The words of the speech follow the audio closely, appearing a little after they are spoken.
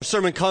Our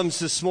sermon comes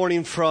this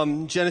morning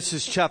from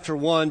Genesis chapter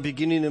 1,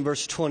 beginning in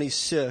verse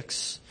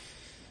 26.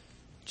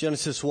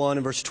 Genesis 1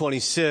 and verse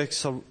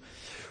 26. I'll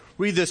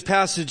read this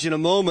passage in a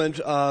moment,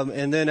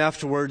 and then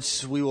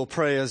afterwards we will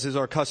pray, as is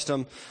our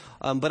custom.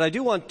 But I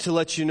do want to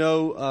let you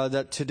know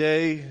that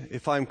today,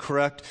 if I'm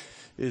correct,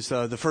 is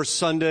the first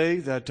Sunday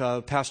that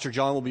Pastor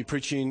John will be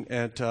preaching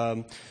at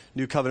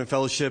New Covenant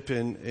Fellowship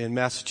in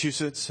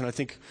Massachusetts. And I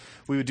think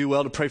we would do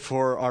well to pray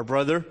for our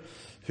brother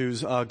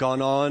who's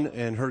gone on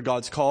and heard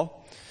God's call.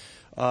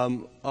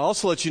 I'll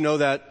also let you know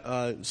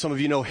that some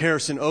of you know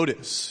Harrison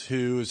Otis,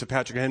 who is a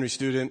Patrick Henry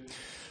student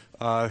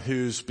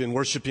who's been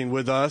worshiping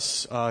with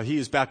us. He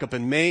is back up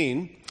in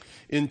Maine,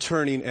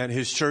 interning at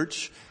his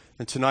church,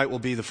 and tonight will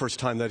be the first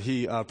time that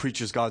he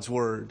preaches God's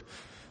Word.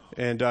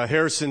 And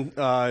Harrison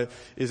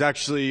is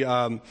actually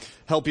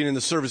helping in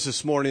the service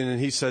this morning, and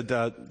he said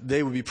that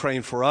they would be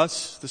praying for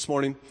us this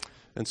morning,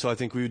 and so I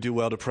think we would do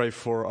well to pray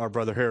for our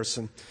brother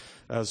Harrison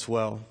as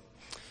well.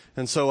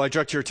 And so I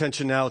direct your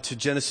attention now to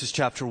Genesis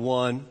chapter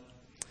 1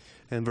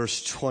 and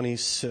verse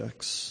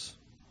 26.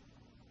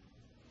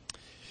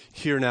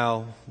 Hear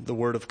now the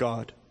word of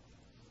God.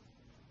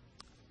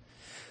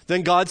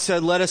 Then God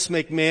said, "Let us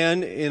make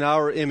man in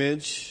our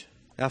image,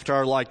 after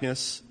our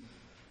likeness,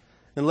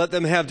 and let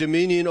them have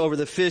dominion over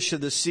the fish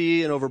of the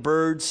sea, and over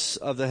birds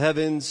of the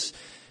heavens,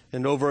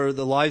 and over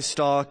the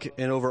livestock,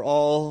 and over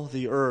all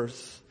the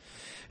earth,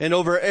 and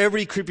over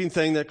every creeping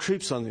thing that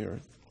creeps on the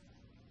earth."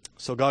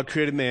 So God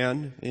created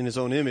man in his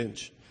own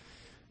image.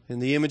 In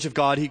the image of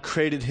God, he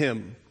created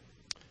him.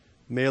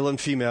 Male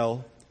and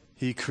female,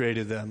 he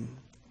created them.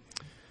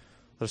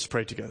 Let us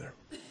pray together.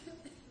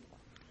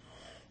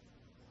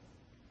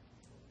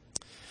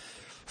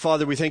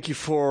 Father, we thank you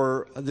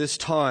for this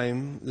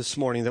time this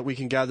morning that we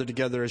can gather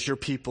together as your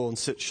people and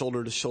sit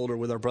shoulder to shoulder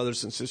with our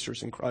brothers and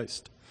sisters in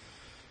Christ.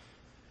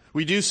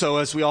 We do so,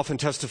 as we often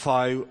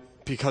testify,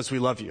 because we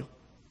love you.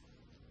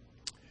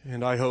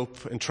 And I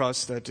hope and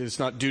trust that it's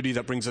not duty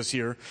that brings us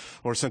here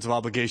or a sense of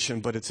obligation,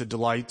 but it's a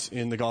delight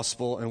in the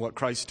gospel and what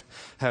Christ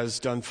has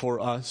done for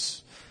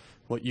us,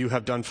 what you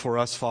have done for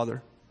us,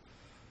 Father.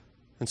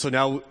 And so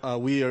now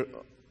we are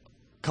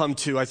come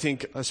to, I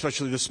think,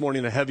 especially this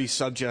morning, a heavy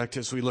subject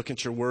as we look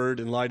at your word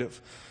in light of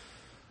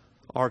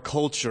our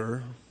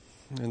culture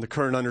and the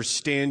current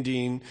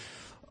understanding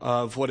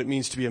of what it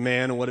means to be a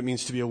man and what it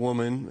means to be a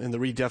woman and the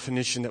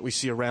redefinition that we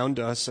see around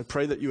us. I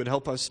pray that you would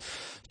help us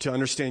to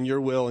understand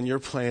your will and your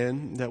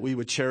plan, that we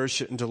would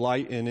cherish it and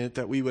delight in it,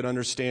 that we would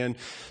understand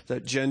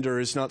that gender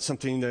is not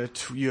something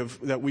that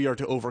that we are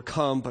to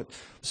overcome, but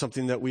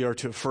something that we are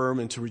to affirm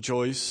and to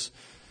rejoice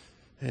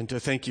and to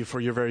thank you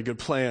for your very good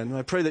plan.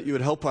 I pray that you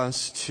would help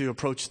us to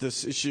approach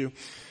this issue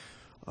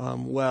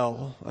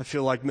well. I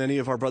feel like many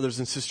of our brothers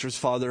and sisters,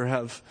 Father,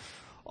 have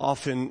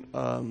often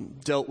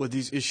dealt with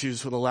these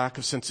issues with a lack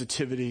of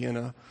sensitivity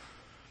and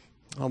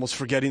almost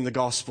forgetting the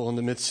gospel in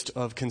the midst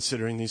of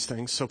considering these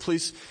things. So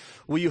please,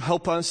 will you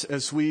help us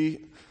as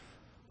we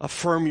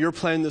affirm your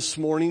plan this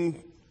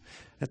morning,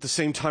 at the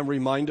same time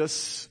remind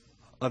us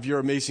of your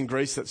amazing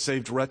grace that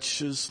saved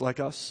wretches like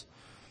us,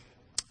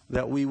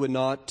 that we would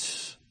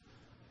not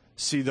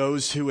see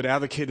those who would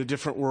advocate a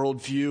different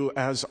worldview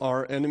as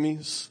our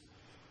enemies,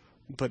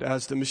 but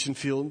as the mission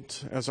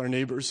field, as our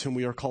neighbors whom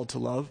we are called to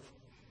love.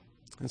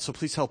 And so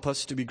please help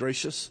us to be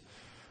gracious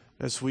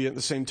as we at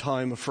the same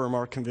time affirm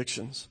our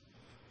convictions.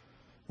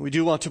 We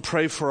do want to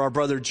pray for our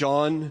brother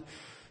John.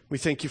 We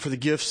thank you for the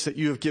gifts that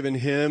you have given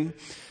him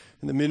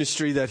and the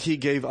ministry that he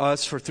gave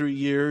us for 3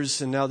 years,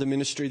 and now the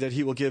ministry that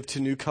he will give to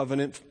New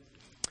Covenant.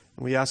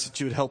 And we ask that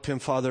you would help him,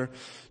 Father,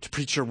 to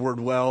preach your word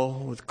well,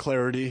 with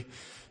clarity,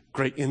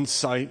 great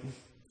insight,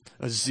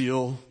 a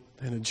zeal,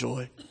 and a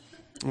joy.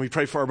 And we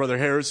pray for our brother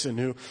Harrison,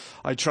 who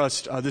I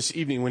trust this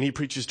evening, when he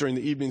preaches during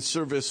the evening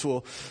service,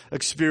 will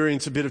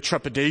experience a bit of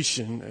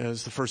trepidation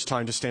as the first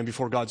time to stand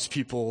before God's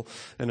people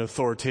and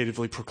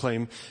authoritatively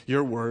proclaim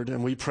your word.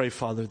 And we pray,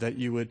 Father, that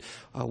you would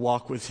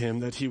walk with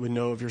him, that he would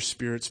know of your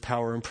Spirit's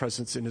power and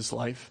presence in his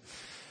life,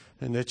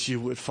 and that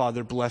you would,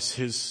 Father, bless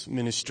his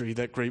ministry,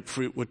 that great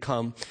fruit would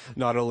come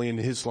not only in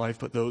his life,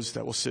 but those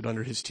that will sit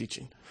under his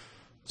teaching.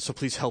 So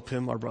please help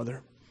him, our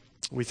brother.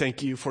 We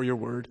thank you for your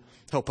word.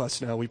 Help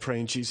us now, we pray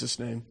in Jesus'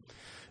 name.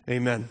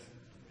 Amen.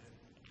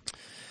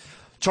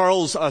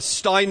 Charles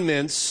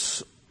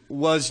Steinmetz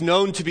was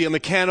known to be a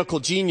mechanical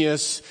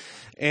genius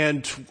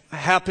and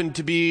happened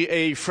to be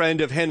a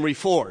friend of Henry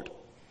Ford.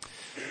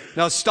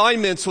 Now,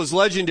 Steinmetz was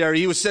legendary.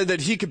 He was said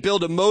that he could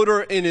build a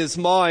motor in his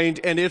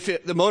mind, and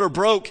if the motor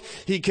broke,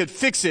 he could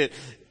fix it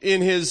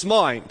in his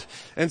mind.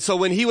 And so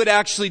when he would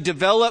actually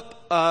develop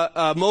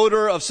a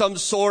motor of some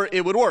sort,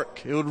 it would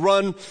work. It would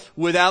run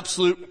with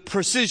absolute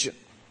precision.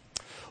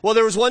 Well,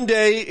 there was one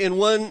day in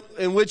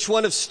which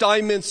one of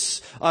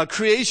Steinmetz's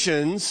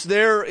creations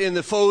there in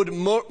the Ford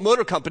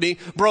Motor Company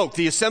broke.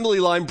 The assembly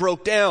line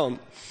broke down.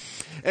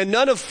 And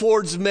none of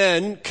Ford's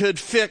men could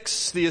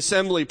fix the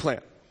assembly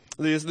plant,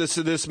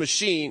 this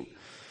machine.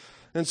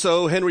 And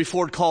so Henry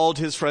Ford called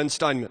his friend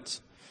Steinmetz.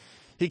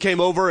 He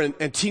came over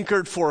and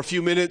tinkered for a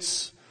few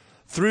minutes,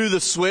 threw the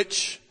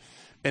switch,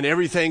 and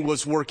everything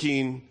was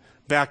working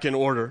back in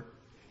order.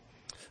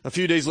 A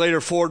few days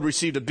later, Ford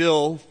received a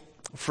bill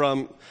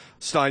from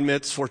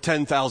Steinmetz for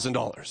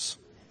 $10,000.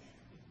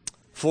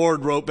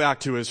 Ford wrote back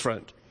to his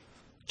friend,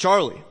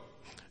 "Charlie,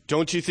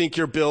 don't you think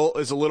your bill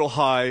is a little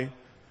high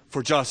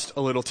for just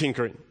a little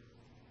tinkering?"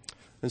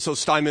 And so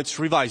Steinmetz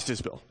revised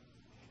his bill.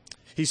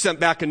 He sent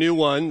back a new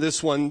one,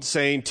 this one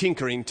saying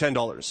tinkering,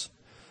 $10.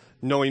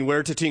 Knowing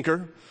where to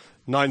tinker,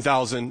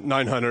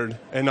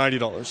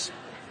 $9,990.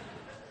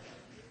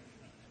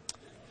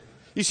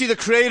 You see, the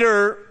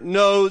Creator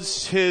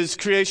knows His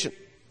creation.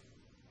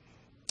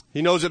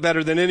 He knows it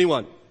better than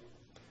anyone.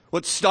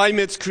 What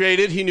Steinmetz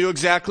created, He knew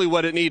exactly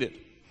what it needed.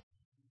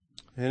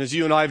 And as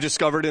you and I have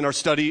discovered in our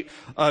study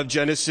of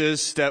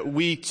Genesis, that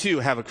we too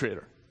have a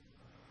Creator.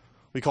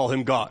 We call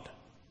Him God.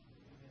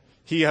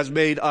 He has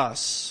made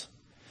us.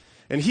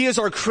 And He, as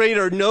our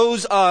Creator,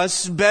 knows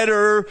us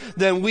better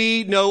than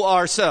we know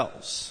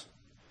ourselves.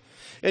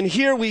 And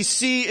here we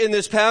see in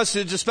this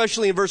passage,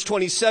 especially in verse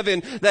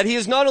 27, that He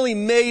has not only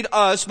made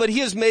us, but He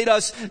has made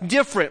us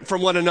different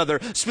from one another.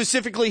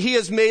 Specifically, He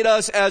has made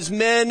us as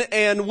men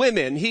and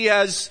women. He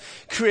has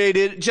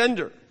created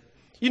gender.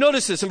 You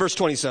notice this in verse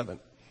 27.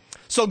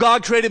 So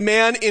God created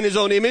man in His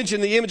own image.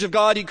 In the image of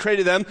God, He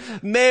created them.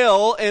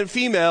 Male and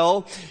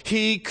female,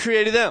 He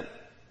created them.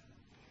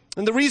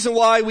 And the reason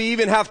why we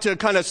even have to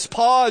kind of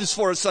pause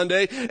for a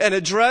Sunday and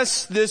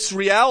address this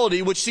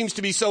reality, which seems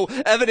to be so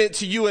evident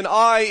to you and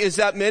I, is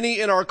that many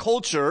in our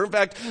culture, in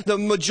fact, the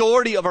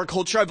majority of our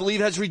culture, I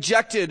believe, has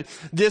rejected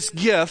this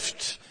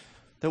gift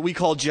that we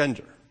call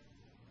gender.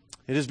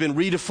 It has been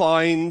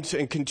redefined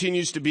and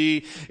continues to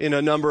be in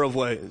a number of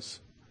ways.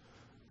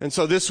 And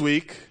so this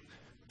week,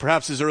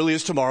 perhaps as early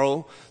as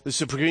tomorrow, the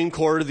Supreme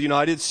Court of the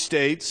United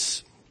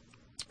States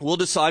will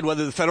decide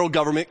whether the federal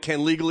government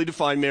can legally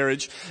define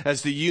marriage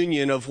as the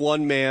union of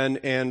one man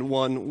and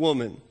one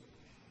woman.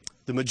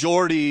 The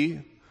majority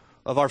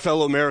of our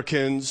fellow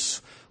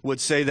Americans would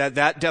say that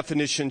that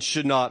definition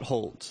should not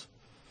hold.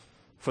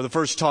 For the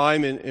first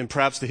time in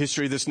perhaps the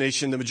history of this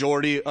nation, the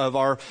majority of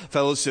our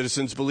fellow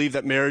citizens believe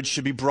that marriage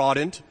should be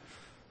broadened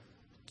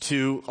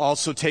to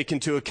also take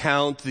into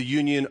account the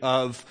union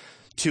of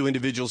two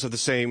individuals of the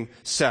same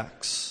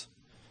sex.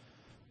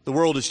 The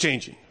world is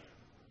changing.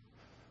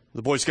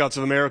 The Boy Scouts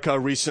of America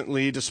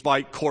recently,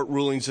 despite court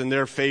rulings in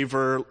their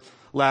favor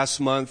last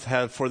month,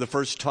 have for the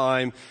first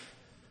time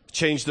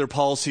changed their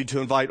policy to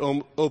invite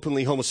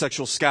openly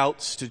homosexual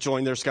scouts to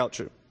join their scout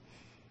troop.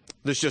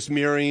 This just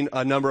mirroring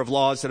a number of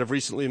laws that have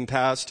recently been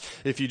passed,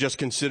 if you just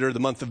consider the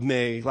month of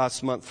May,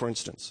 last month, for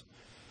instance.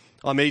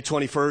 On May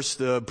 21st,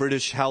 the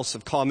British House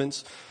of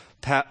Commons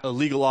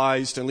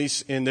legalized, at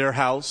least in their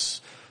house,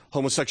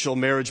 homosexual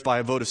marriage by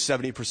a vote of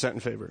 70% in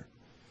favor.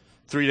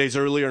 3 days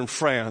earlier in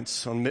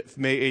France, on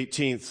May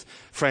 18th,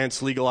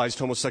 France legalized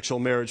homosexual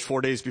marriage. 4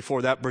 days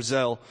before that,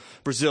 Brazil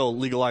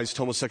legalized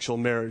homosexual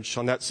marriage.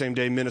 On that same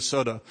day,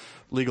 Minnesota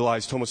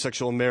legalized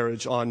homosexual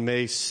marriage. On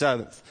May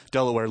 7th,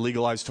 Delaware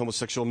legalized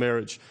homosexual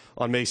marriage.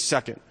 On May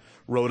 2nd,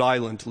 Rhode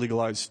Island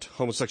legalized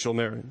homosexual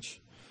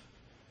marriage.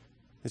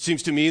 It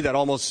seems to me that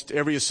almost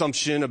every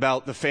assumption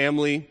about the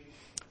family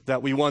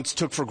that we once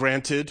took for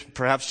granted,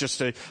 perhaps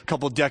just a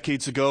couple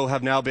decades ago,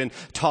 have now been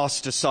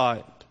tossed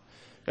aside.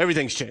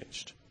 Everything's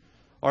changed.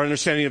 Our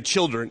understanding of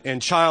children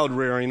and child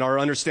rearing, our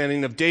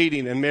understanding of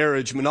dating and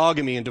marriage,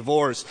 monogamy and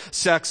divorce,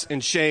 sex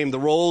and shame, the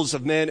roles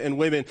of men and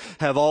women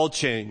have all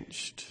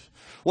changed.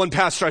 One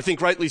pastor, I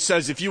think, rightly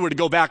says if you were to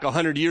go back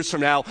 100 years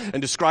from now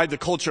and describe the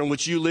culture in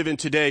which you live in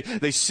today,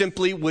 they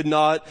simply would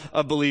not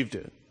have believed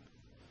it.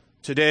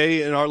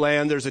 Today in our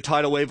land, there's a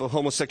tidal wave of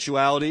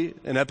homosexuality,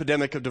 an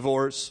epidemic of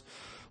divorce,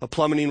 a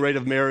plummeting rate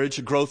of marriage,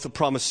 a growth of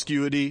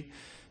promiscuity,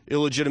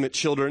 illegitimate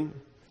children,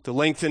 the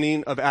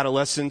lengthening of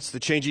adolescence, the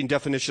changing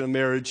definition of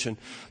marriage, and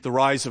the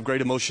rise of great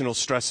emotional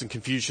stress and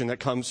confusion that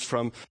comes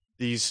from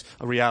these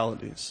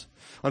realities.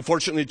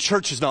 Unfortunately, the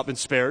church has not been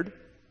spared.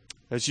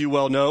 As you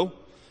well know,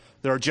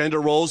 there are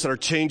gender roles that are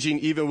changing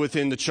even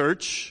within the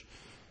church.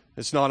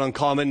 It's not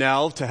uncommon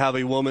now to have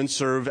a woman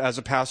serve as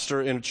a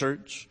pastor in a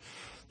church,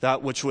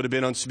 that which would have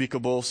been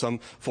unspeakable some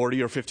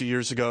 40 or 50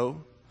 years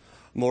ago.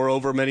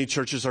 Moreover, many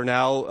churches are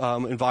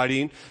now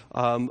inviting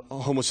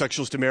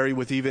homosexuals to marry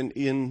with even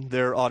in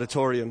their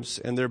auditoriums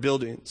and their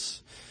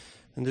buildings.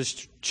 And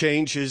this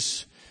change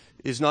is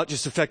not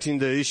just affecting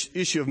the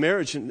issue of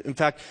marriage. In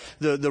fact,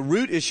 the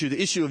root issue,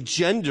 the issue of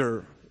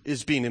gender,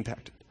 is being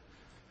impacted.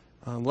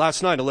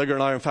 Last night, Allegra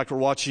and I, in fact, were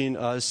watching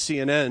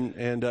CNN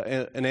and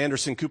an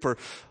Anderson Cooper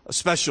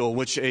special,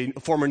 which a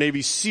former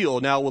Navy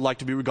SEAL now would like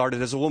to be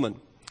regarded as a woman.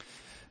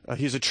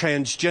 He's a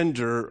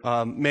transgender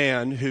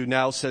man who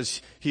now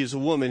says he is a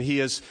woman. He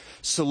has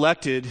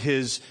selected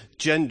his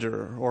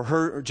gender or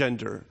her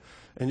gender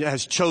and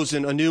has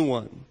chosen a new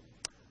one,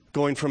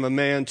 going from a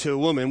man to a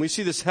woman. We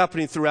see this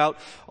happening throughout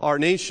our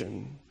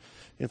nation.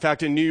 In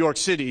fact, in New York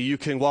City, you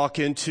can walk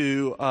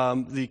into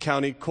the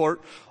county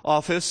court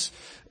office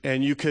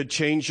and you could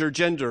change your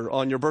gender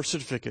on your birth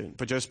certificate,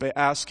 but just by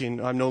asking,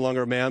 "I'm no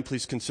longer a man,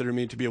 please consider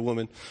me to be a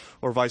woman,"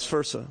 or vice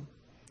versa.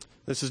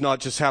 This is not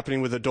just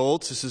happening with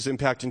adults. This is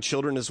impacting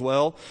children as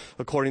well.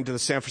 According to the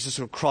San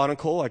Francisco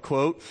Chronicle, I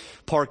quote,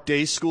 Park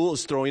Day School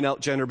is throwing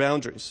out gender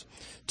boundaries.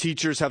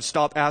 Teachers have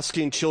stopped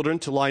asking children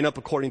to line up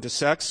according to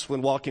sex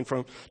when walking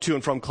to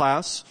and from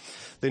class.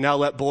 They now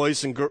let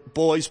boys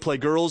play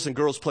girls and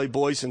girls play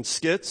boys in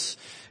skits,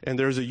 and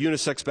there's a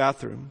unisex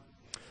bathroom.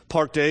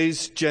 Park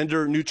Day's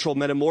gender-neutral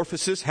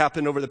metamorphosis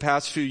happened over the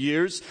past few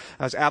years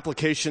as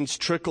applications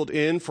trickled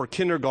in for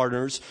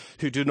kindergartners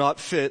who do not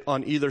fit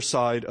on either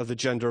side of the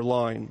gender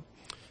line.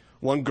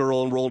 One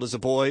girl enrolled as a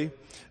boy,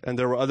 and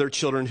there were other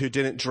children who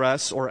didn't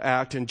dress or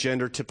act in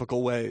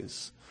gender-typical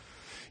ways.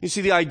 You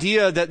see, the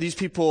idea that these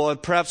people,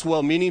 perhaps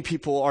well-meaning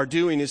people, are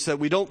doing is that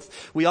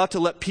we ought to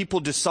let people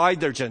decide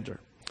their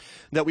gender.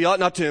 That we ought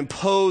not to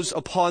impose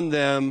upon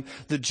them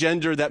the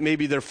gender that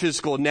maybe their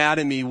physical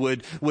anatomy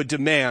would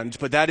demand,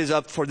 but that is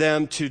up for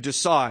them to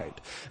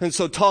decide. And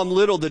so Tom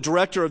Little, the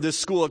director of this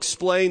school,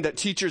 explained that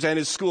teachers and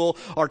his school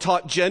are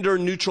taught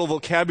gender-neutral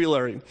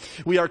vocabulary.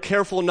 We are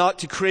careful not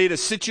to create a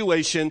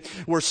situation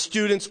where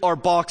students are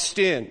boxed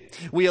in.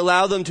 We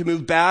allow them to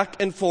move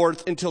back and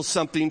forth until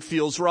something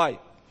feels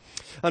right.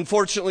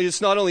 Unfortunately,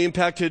 it's not only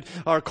impacted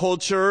our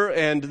culture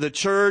and the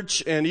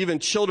church and even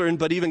children,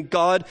 but even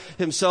God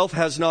himself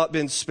has not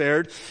been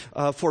spared.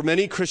 For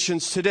many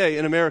Christians today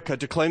in America,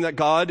 to claim that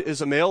God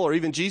is a male or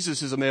even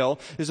Jesus is a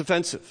male is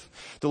offensive.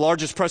 The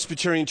largest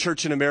Presbyterian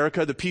church in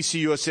America, the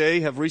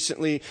PCUSA, have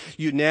recently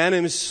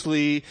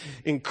unanimously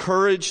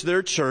encouraged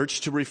their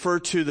church to refer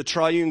to the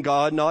triune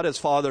God not as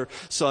Father,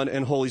 Son,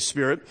 and Holy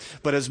Spirit,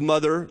 but as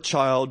Mother,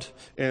 Child,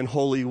 and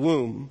Holy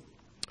Womb.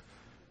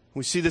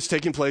 We see this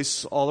taking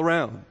place all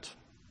around,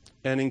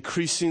 at an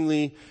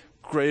increasingly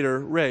greater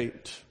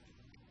rate.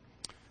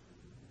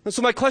 And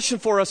so my question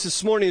for us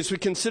this morning as we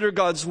consider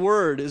God's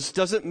Word is,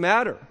 does it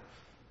matter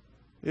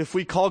if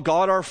we call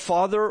God our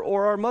Father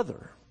or our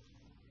Mother?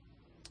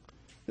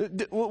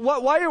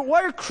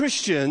 Why are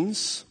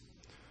Christians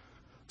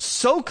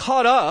so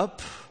caught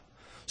up,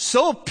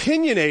 so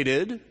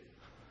opinionated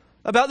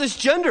about this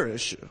gender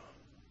issue?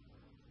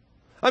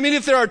 I mean,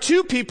 if there are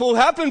two people who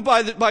happen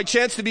by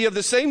chance to be of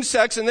the same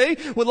sex and they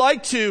would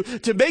like to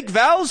make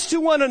vows to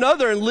one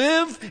another and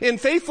live in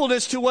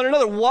faithfulness to one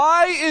another,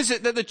 why is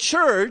it that the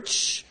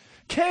church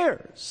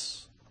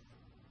cares?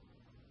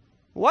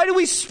 Why do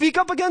we speak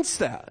up against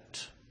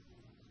that?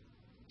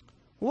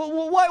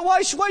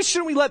 Why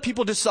shouldn't we let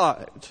people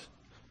decide?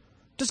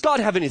 Does God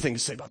have anything to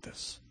say about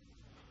this?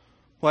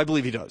 Well, I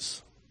believe he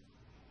does.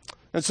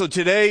 And so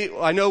today,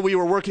 I know we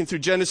were working through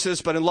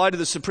Genesis, but in light of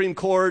the Supreme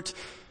Court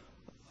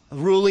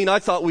ruling, I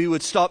thought we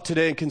would stop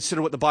today and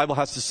consider what the Bible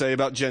has to say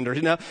about gender.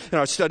 Now, in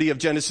our study of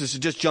Genesis, it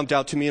just jumped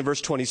out to me in verse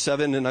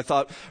 27, and I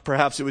thought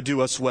perhaps it would do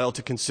us well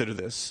to consider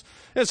this.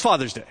 And it's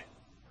Father's Day.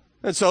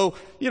 And so,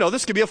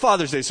 this could be a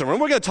Father's Day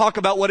sermon. We're going to talk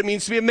about what it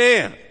means to be a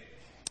man,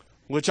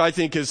 which I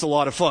think is a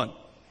lot of fun.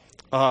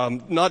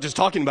 Not just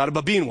talking about it,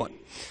 but being one.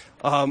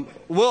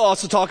 We'll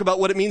also talk about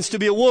what it means to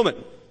be a woman,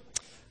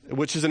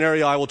 which is an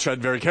area I will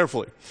tread very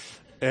carefully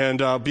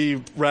and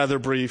be rather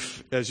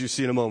brief, as you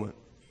see in a moment.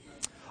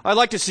 I'd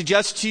like to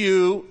suggest to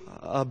you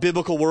a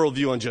biblical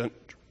worldview on gender.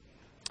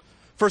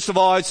 First of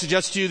all, I'd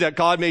suggest to you that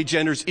God made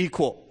genders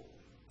equal.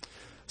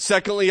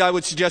 Secondly, I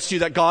would suggest to you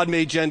that God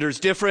made genders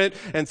different.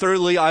 And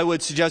thirdly, I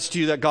would suggest to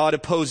you that God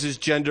opposes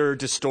gender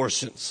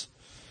distortions.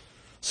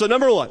 So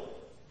number one,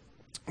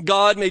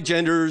 God made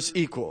genders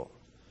equal.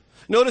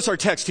 Notice our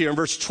text here in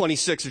verse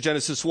 26 of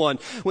Genesis 1.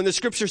 When the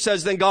scripture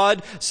says, then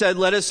God said,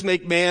 let us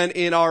make man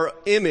in our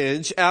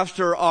image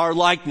after our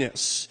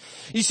likeness.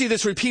 You see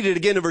this repeated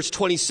again in verse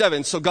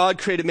 27. So God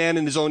created man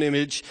in his own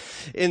image.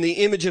 In the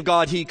image of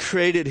God, he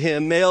created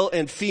him. Male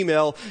and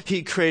female,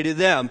 he created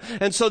them.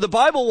 And so the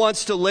Bible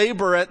wants to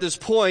labor at this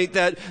point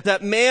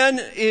that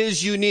man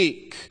is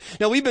unique.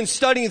 Now we've been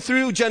studying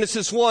through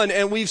Genesis 1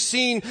 and we've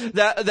seen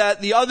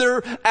that the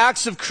other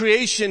acts of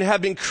creation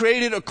have been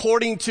created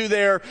according to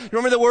their,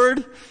 remember the word?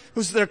 It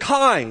was their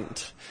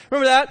kind.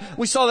 Remember that?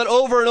 We saw that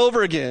over and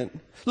over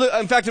again. Look,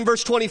 in fact, in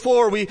verse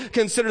 24, we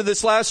considered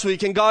this last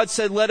week, and God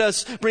said, let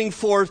us bring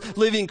forth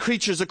living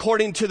creatures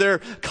according to their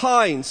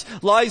kinds,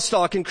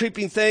 livestock and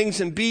creeping things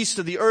and beasts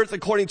of the earth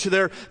according to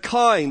their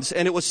kinds.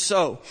 And it was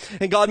so.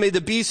 And God made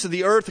the beasts of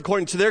the earth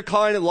according to their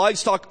kind, and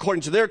livestock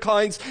according to their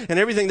kinds, and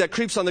everything that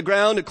creeps on the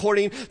ground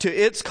according to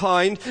its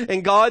kind.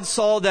 And God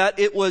saw that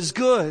it was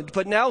good.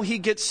 But now he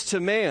gets to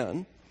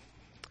man,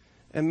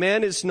 and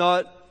man is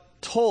not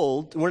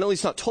told, we're at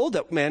least not told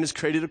that man is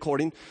created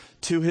according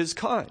to his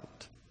kind,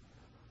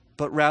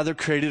 but rather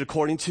created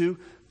according to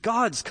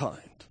God's kind.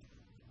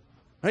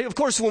 Right? Of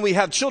course, when we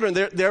have children,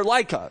 they're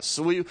like us.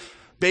 So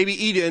baby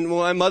Eden,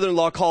 my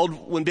mother-in-law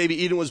called when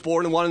baby Eden was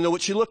born and wanted to know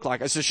what she looked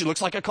like. I said, she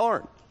looks like a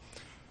Karn.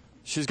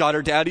 She's got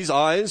her daddy's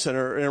eyes and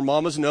her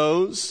mama's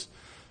nose,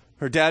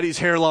 her daddy's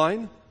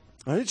hairline.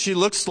 Right? She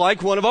looks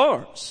like one of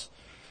ours.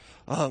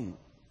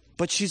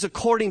 But she's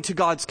according to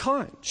God's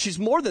kind. She's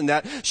more than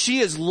that.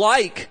 She is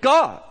like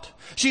God.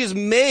 She is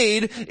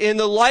made in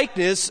the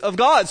likeness of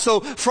God.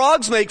 So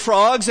frogs make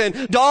frogs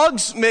and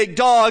dogs make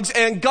dogs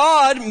and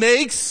God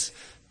makes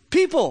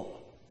people.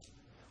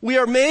 We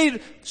are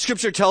made,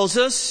 Scripture tells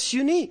us,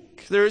 unique.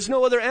 There is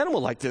no other animal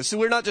like this.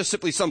 We're not just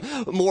simply some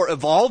more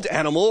evolved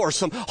animal or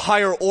some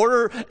higher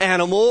order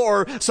animal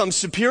or some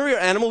superior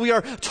animal. We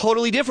are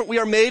totally different. We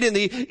are made in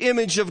the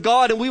image of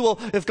God, and we will,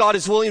 if God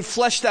is willing,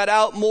 flesh that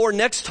out more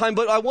next time.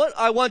 But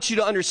I want you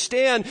to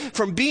understand,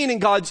 from being in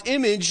God's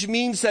image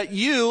means that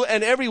you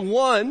and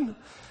everyone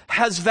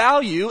has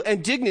value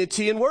and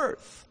dignity and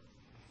worth.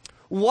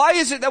 Why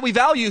is it that we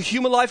value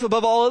human life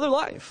above all other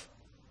life?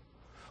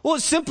 Well,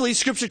 it's simply,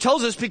 Scripture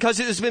tells us, because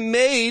it has been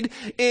made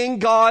in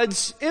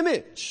God's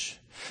image.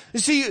 You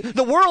see,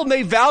 the world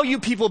may value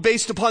people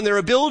based upon their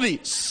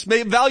abilities,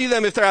 may value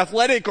them if they're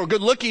athletic or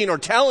good looking or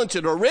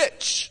talented or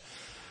rich.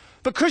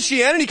 But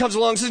Christianity comes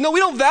along and says, no, we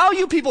don't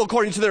value people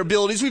according to their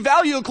abilities. We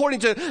value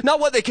according to not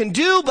what they can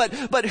do,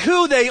 but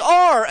who they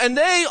are. And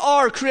they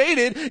are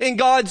created in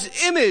God's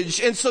image.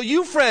 And so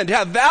you, friend,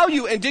 have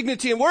value and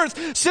dignity and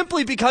worth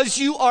simply because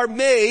you are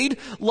made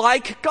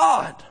like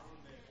God.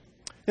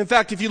 In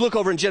fact, if you look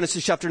over in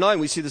Genesis chapter 9,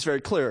 we see this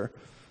very clear.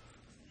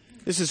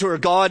 This is where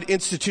God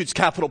institutes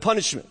capital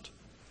punishment.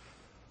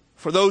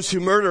 For those who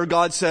murder,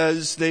 God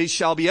says they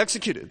shall be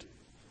executed.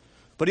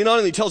 But he not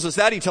only tells us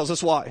that, he tells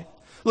us why.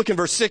 Look in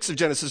verse 6 of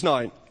Genesis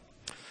 9.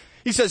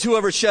 He says,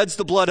 whoever sheds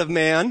the blood of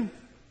man,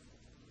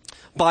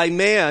 by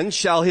man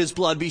shall his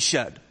blood be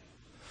shed.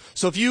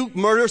 So if you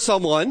murder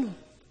someone,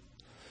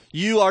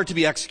 you are to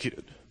be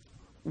executed.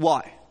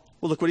 Why?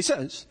 Well, look what he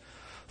says.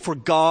 For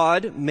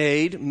God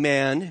made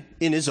man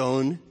in his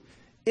own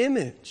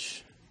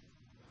image.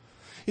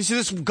 You see,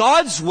 this is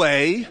God's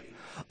way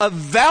of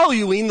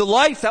valuing the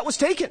life that was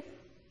taken.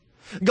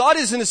 God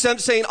is, in a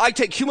sense, saying, I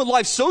take human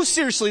life so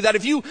seriously that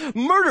if you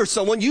murder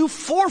someone, you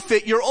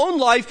forfeit your own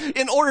life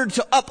in order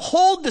to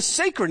uphold the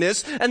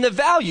sacredness and the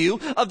value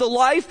of the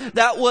life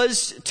that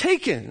was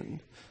taken.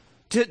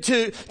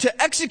 To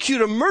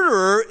execute a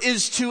murderer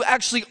is to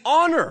actually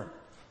honor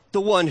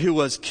the one who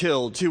was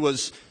killed, who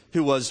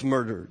was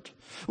murdered.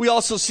 We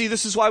also see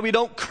this is why we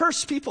don't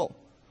curse people.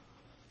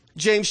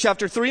 James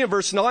chapter 3 and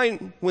verse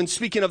 9, when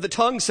speaking of the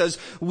tongue, says,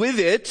 with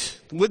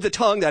the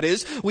tongue that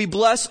is, we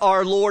bless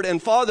our Lord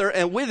and Father,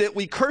 and with it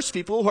we curse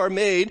people who are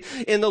made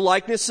in the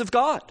likeness of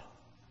God.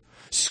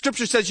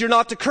 Scripture says you're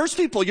not to curse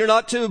people, you're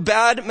not to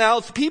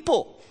badmouth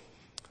people,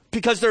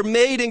 because they're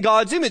made in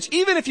God's image,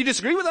 even if you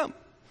disagree with them,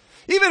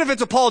 even if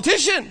it's a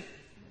politician,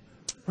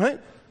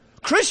 right?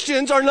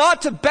 Christians are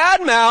not to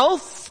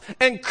badmouth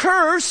and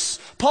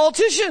curse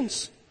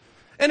politicians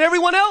and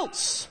everyone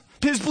else.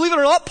 Because believe it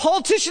or not,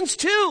 politicians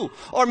too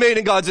are made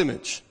in God's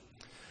image.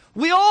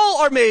 We all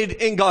are made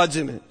in God's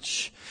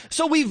image.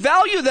 So we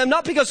value them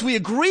not because we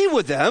agree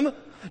with them,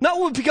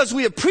 not because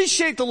we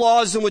appreciate the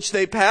laws in which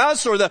they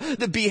pass or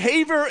the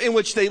behavior in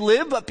which they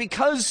live, but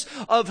because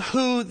of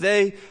who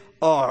they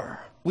are.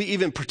 We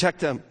even protect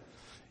them,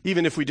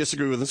 even if we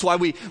disagree with them. That's why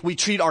we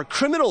treat our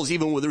criminals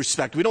even with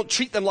respect. We don't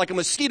treat them like a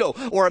mosquito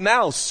or a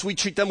mouse. We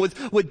treat them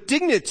with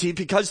dignity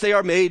because they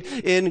are made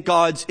in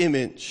God's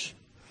image.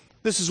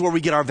 This is where we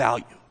get our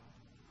value.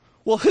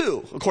 Well,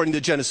 who, according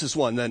to Genesis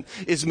 1, then,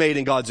 is made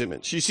in God's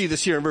image? You see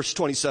this here in verse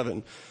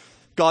 27.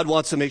 God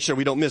wants to make sure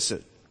we don't miss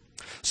it.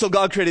 So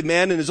God created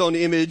man in his own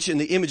image. In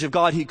the image of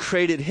God, he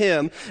created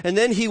him. And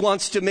then he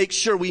wants to make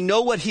sure we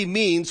know what he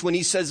means when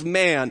he says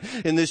man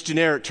in this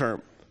generic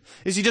term.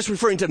 Is he just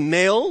referring to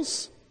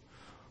males?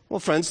 Well,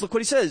 friends, look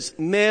what he says.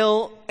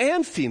 Male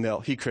and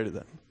female, he created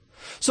them.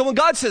 So when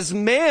God says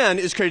man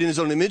is created in his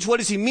own image, what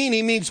does he mean?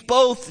 He means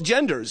both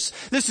genders.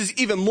 This is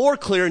even more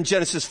clear in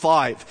Genesis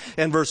 5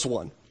 and verse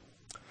 1.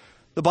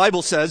 The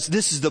Bible says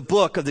this is the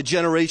book of the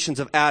generations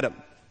of Adam.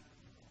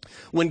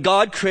 When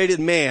God created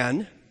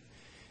man,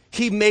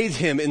 he made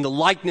him in the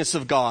likeness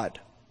of God.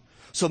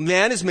 So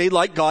man is made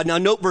like God. Now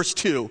note verse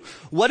 2.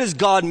 What does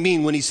God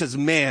mean when he says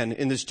man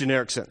in this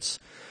generic sense?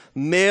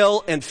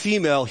 Male and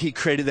female, he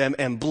created them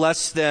and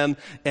blessed them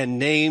and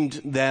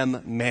named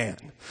them man.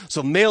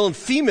 So male and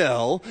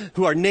female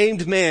who are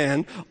named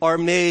man are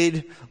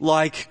made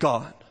like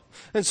God.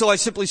 And so I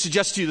simply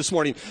suggest to you this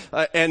morning,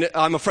 and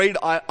I'm afraid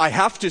I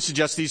have to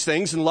suggest these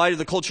things in light of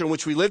the culture in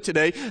which we live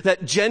today,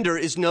 that gender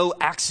is no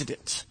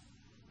accident.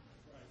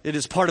 It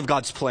is part of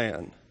God's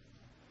plan.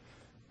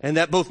 And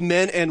that both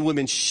men and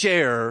women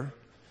share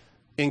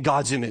in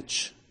God's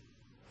image.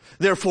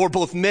 Therefore,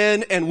 both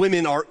men and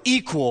women are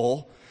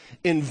equal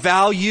in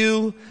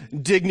value,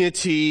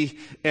 dignity,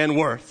 and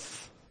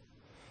worth.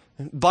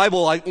 The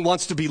Bible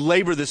wants to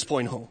belabor this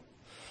point home.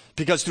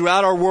 Because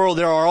throughout our world,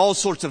 there are all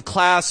sorts of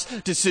class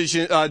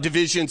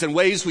divisions and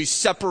ways we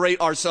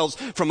separate ourselves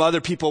from other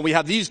people. We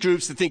have these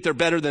groups that think they're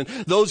better than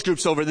those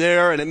groups over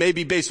there, and it may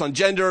be based on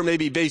gender, may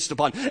be based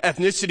upon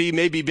ethnicity,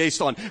 may be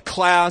based on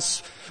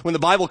class. When the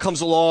Bible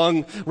comes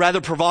along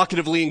rather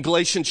provocatively in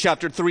Galatians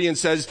chapter 3 and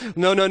says,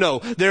 no,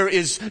 there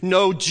is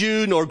no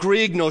Jew, nor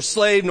Greek, nor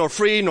slave, nor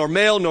free, nor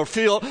male, nor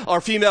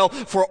female,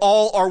 for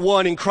all are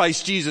one in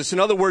Christ Jesus. In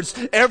other words,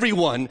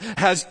 everyone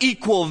has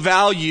equal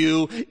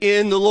value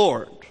in the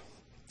Lord.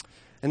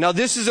 And now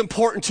this is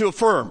important to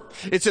affirm.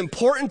 It's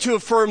important to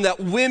affirm that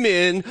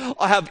women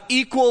have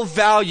equal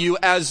value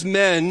as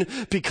men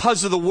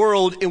because of the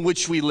world in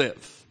which we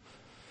live.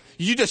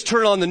 You just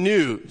turn on the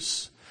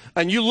news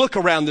and you look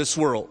around this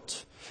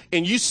world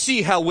and you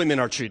see how women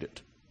are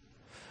treated.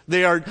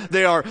 They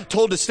are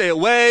told to stay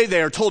away.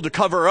 They are told to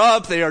cover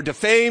up. They are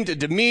defamed and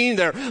demeaned.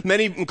 There are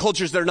many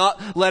cultures they're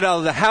not let out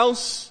of the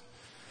house.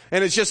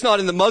 And it's just not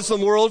in the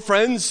Muslim world,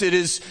 friends. It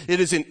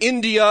is in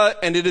India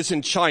and it is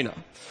in China.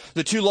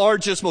 The two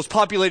largest, most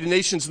populated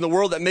nations in the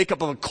world that make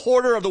up a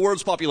quarter of the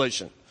world's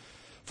population.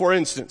 For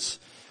instance,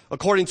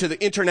 according to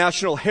the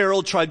International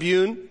Herald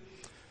Tribune,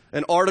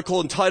 an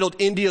article entitled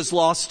India's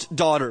Lost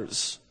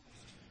Daughters,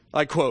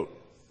 I quote,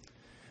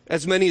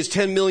 as many as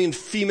 10 million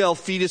female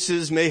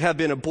fetuses may have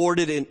been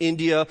aborted in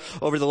India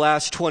over the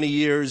last 20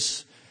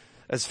 years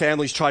as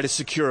families try to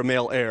secure a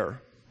male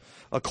heir,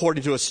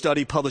 according to a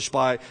study published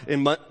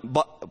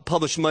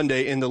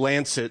Monday in The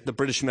Lancet, the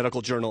British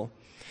medical journal.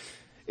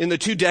 In the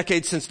 2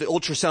 decades since the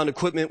ultrasound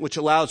equipment, which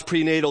allows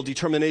prenatal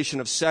determination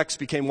of sex,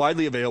 became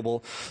widely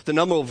available, the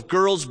number of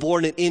girls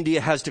born in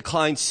India has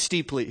declined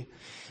steeply.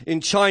 In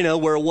China,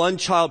 where a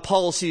one-child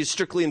policy is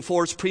strictly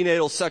enforced,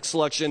 prenatal sex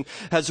selection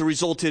has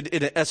resulted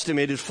in an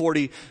estimated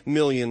 40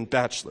 million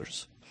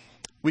bachelors.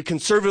 We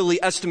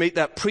conservatively estimate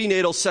that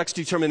prenatal sex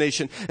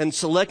determination and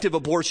selective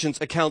abortions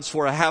accounts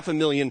for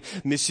 500,000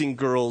 missing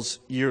girls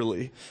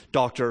yearly.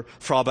 Dr.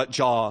 Prabhat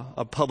Jha,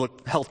 a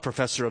public health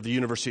professor of the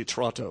University of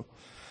Toronto.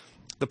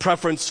 The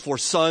preference for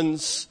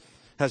sons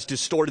has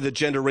distorted the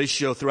gender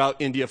ratio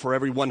throughout India. For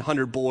every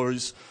 100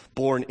 boys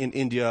born in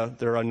India,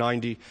 there are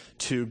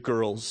 92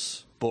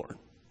 girls born.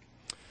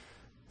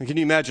 And can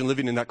you imagine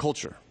living in that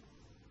culture?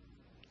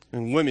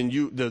 And women,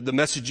 the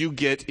message you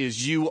get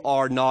is you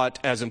are not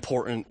as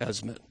important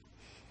as men.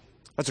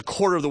 That's a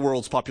quarter of the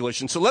world's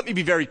population. So let me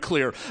be very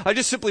clear. I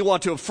just simply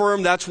want to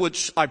affirm that's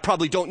which I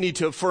probably don't need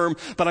to affirm,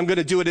 but I'm going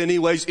to do it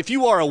anyways. If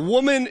you are a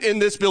woman in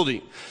this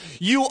building,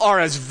 you are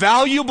as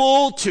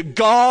valuable to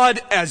God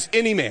as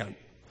any man.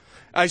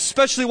 I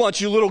especially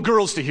want you little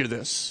girls to hear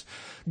this.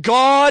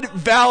 God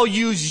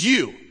values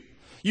you.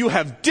 You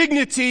have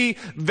dignity,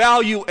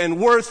 value, and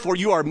worth, for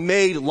you are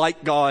made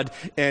like God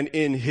and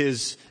in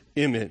His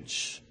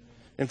image.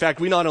 In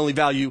fact, we not only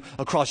value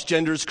across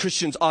genders,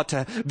 Christians ought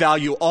to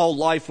value all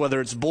life,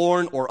 whether it's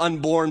born or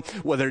unborn,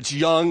 whether it's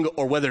young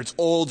or whether it's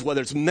old,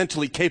 whether it's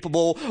mentally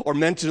capable or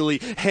mentally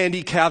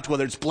handicapped,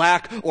 whether it's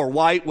black or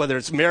white, whether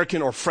it's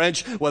American or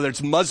French, whether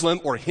it's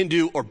Muslim or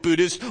Hindu or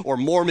Buddhist or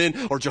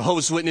Mormon or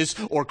Jehovah's Witness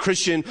or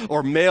Christian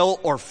or male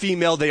or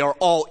female. They are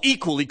all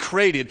equally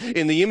created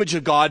in the image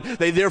of God.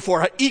 They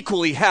therefore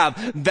equally have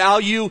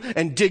value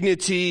and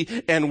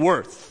dignity and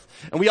worth.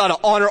 And we ought to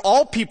honor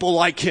all people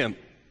like Him.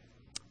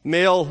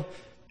 Male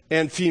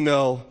and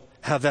female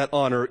have that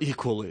honor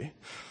equally.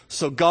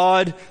 So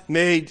God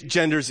made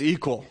genders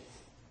equal,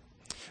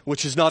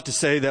 which is not to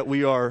say that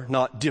we are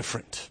not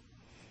different.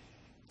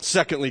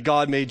 Secondly,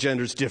 God made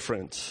genders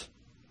different.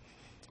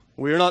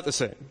 We are not the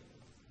same.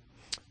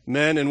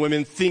 Men and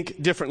women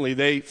think differently.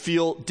 They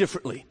feel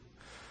differently.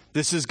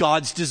 This is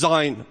God's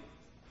design.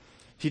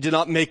 He did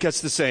not make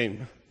us the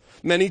same.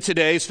 Many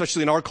today,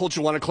 especially in our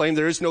culture, want to claim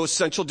there is no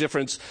essential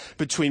difference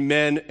between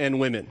men and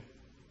women.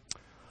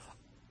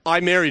 I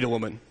married a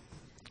woman.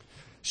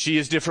 She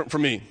is different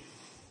from me.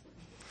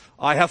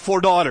 I have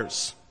 4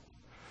 daughters.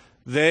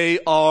 They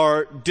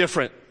are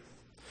different.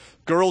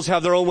 Girls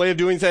have their own way of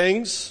doing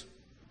things.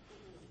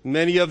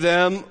 Many of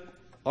them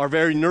are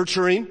very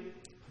nurturing.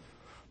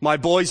 My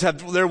boys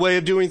have their way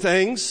of doing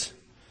things.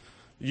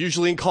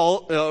 Usually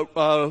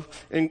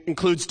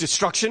includes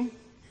destruction.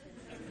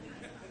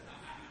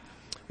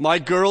 My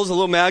girls, a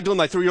little Magdalene,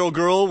 my 3-year-old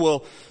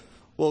girl,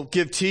 will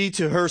give tea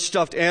to her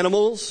stuffed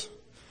animals.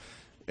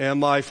 And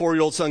my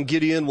 4-year-old son,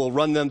 Gideon, will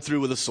run them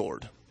through with a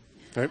sword.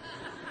 Right?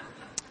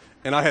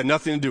 And I had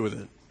nothing to do with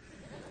it.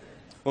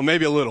 Well,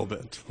 maybe a little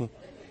bit.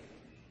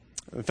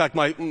 In fact,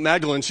 my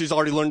Magdalene, she's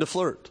already learned to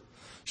flirt.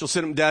 She'll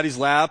sit in Daddy's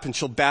lap and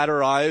she'll bat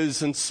her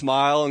eyes and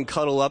smile and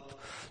cuddle up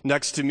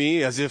next to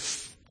me as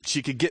if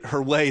she could get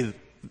her way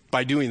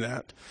by doing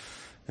that.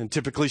 And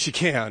typically she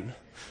can,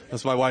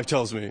 as my wife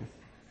tells me.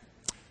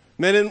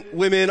 Men and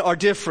women are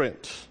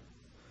different.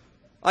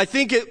 I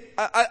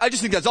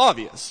just think that's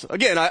obvious.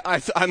 Again,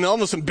 I'm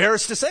almost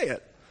embarrassed to say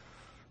it.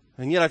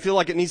 And yet I feel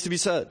like it needs to be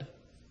said.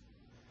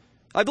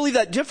 I believe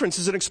that difference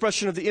is an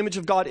expression of the image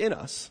of God in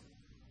us.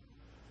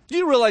 Do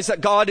you realize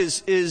that God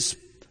is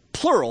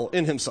plural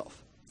in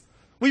Himself?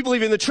 We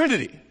believe in the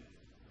Trinity.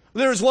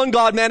 There is one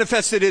God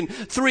manifested in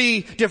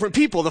 3 different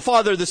people, the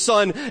Father, the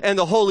Son, and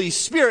the Holy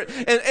Spirit.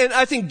 And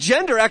I think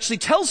gender actually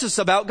tells us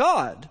about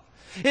God.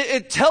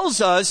 It tells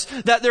us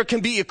that there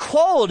can be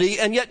equality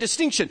and yet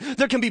distinction.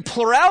 There can be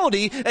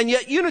plurality and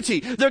yet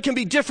unity. There can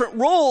be different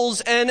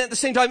roles and at the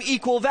same time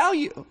equal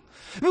value.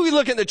 I mean, we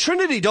look at the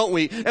Trinity, don't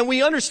we? And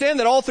we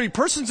understand that all 3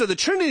 persons of the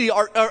Trinity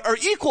are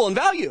equal in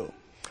value.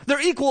 They're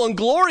equal in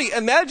glory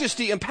and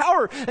majesty and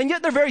power, and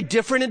yet they're very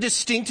different and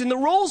distinct in the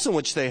roles in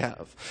which they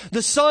have.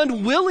 The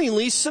Son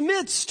willingly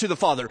submits to the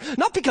Father,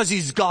 not because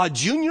He's God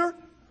Jr.,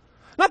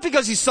 not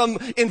because He's some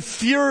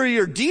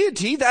inferior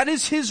deity. That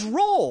is His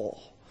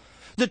role.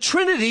 The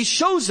Trinity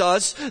shows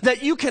us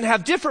that you can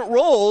have different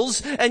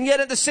roles and yet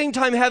at the same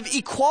time have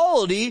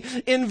equality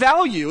in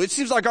value. It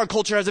seems like our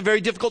culture has a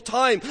very difficult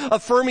time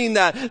affirming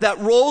that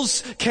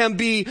roles can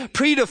be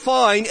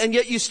predefined and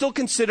yet you still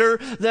consider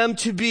them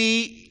to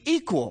be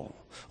equal.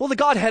 Well, the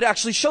Godhead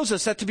actually shows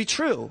us that to be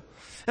true.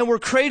 And we're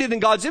created in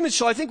God's image,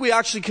 so I think we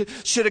actually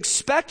should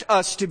expect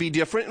us to be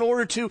different in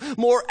order to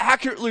more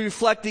accurately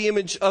reflect the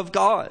image of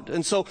God.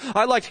 And so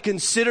I like to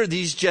consider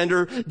these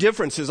gender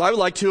differences. I would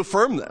like to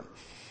affirm them.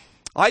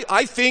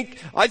 I think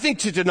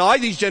to deny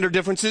these gender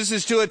differences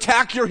is to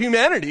attack your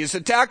humanity, is to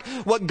attack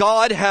what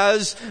God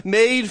has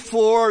made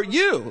for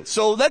you.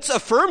 So let's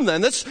affirm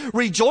them. Let's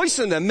rejoice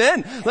in them.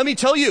 Men, let me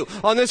tell you,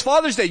 on this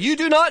Father's Day, you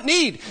do not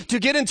need to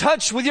get in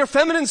touch with your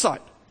feminine side.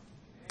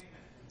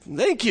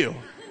 Thank you.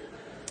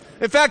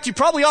 In fact, you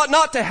probably ought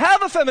not to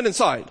have a feminine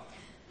side.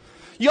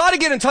 You ought to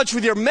get in touch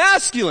with your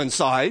masculine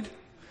side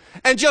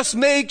and just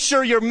make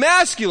sure your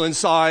masculine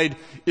side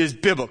is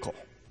biblical.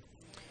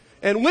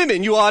 And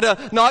women, you ought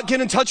to not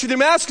get in touch with your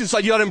masculine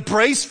side. You ought to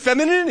embrace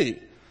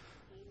femininity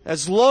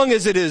as long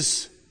as it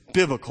is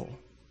biblical.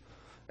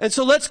 And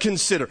so let's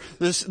consider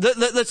this.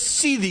 Let's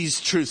see these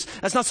truths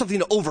as not something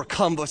to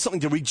overcome, but something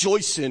to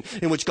rejoice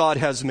in which God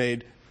has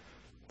made.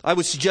 I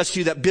would suggest to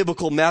you that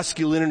biblical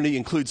masculinity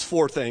includes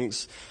 4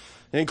 things.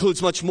 It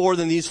includes much more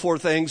than these 4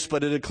 things,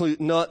 but it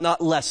includes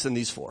not less than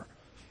these 4.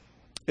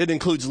 It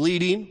includes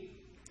leading,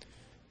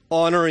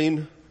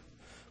 honoring,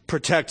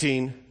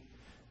 protecting,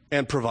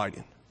 and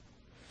providing.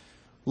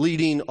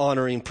 Leading,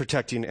 honoring,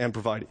 protecting, and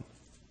providing.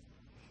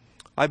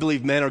 I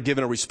believe men are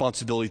given a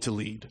responsibility to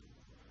lead,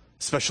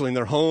 especially in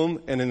their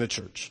home and in the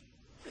church.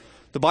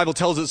 The Bible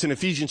tells us in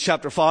Ephesians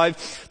chapter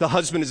 5, the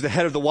husband is the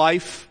head of the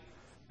wife,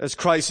 as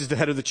Christ is the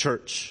head of the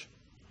church.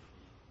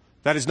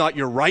 That is not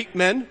your right,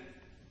 men.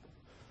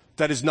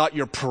 That is not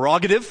your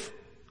prerogative.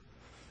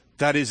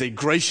 That is a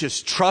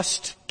gracious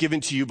trust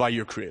given to you by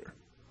your Creator.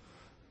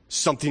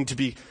 Something to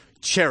be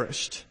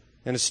cherished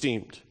and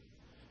esteemed.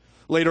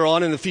 Later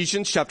on in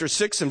Ephesians chapter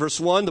 6 and verse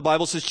 1, the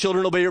Bible says,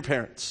 children, obey your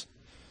parents.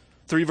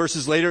 3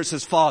 verses later, it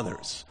says,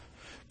 fathers,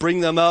 bring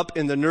them up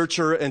in the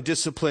nurture and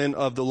discipline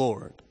of the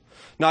Lord.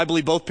 Now, I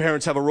believe both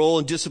parents have a role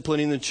in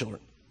disciplining the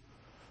children.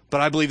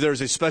 But I believe there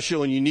is a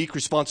special and unique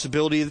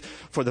responsibility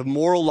for the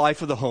moral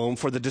life of the home,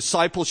 for the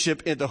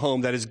discipleship in the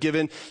home that is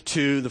given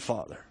to the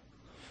father.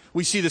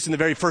 We see this in the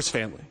very first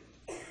family.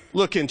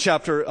 Look in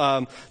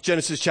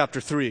Genesis chapter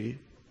 3.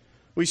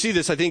 We see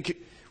this, I think,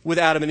 with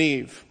Adam and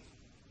Eve.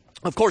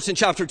 Of course, in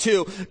chapter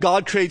 2,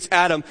 God creates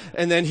Adam,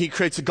 and then he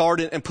creates a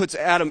garden and puts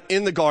Adam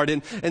in the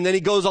garden, and then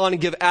he goes on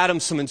and gives Adam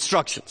some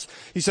instructions.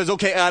 He says,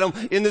 okay, Adam,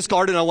 in this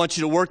garden, I want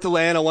you to work the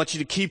land, I want you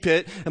to keep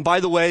it, and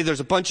by the way, there's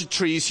a bunch of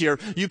trees here.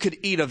 You could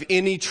eat of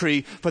any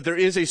tree, but there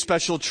is a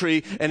special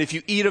tree, and if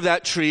you eat of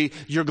that tree,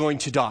 you're going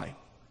to die.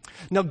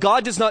 Now,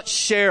 God does not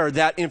share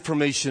that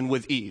information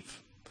with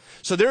Eve.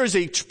 So there is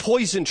a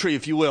poison tree,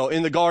 if you will,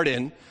 in the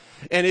garden,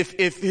 and if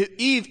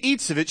Eve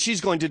eats of it,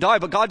 she's going to die,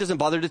 but God doesn't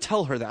bother to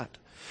tell her that.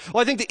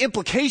 Well, I think the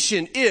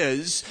implication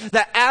is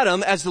that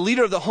Adam, as the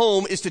leader of the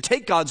home, is to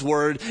take God's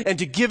word and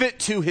to give it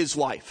to his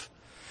wife.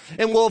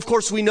 And well, of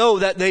course, we know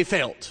that they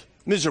failed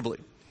miserably.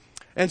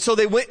 And so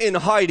they went in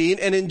hiding,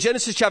 and in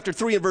Genesis chapter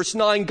 3 and verse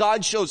 9,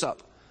 God shows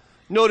up.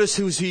 Notice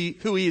who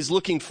he is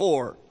looking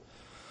for.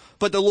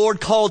 But the Lord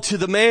called to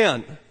the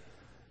man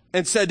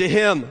and said to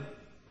him,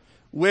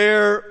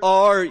 where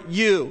are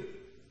you?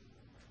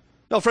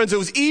 Now, friends, it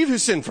was Eve who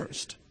sinned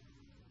first.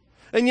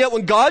 And yet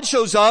when God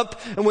shows up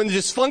and when the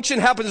dysfunction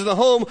happens in the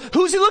home,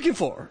 who's he looking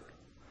for?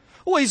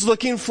 Well, he's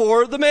looking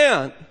for the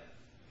man.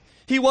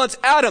 He wants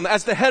Adam,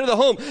 as the head of the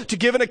home, to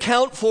give an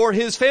account for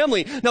his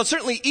family. Now,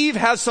 certainly Eve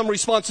has some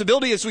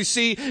responsibility, as we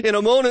see in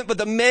a moment, but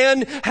the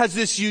man has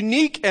this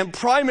unique and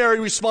primary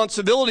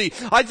responsibility.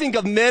 I think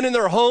of men in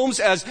their homes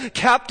as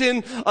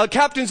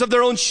captains of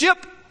their own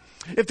ship.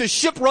 If the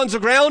ship runs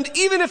aground,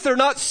 even if they're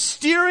not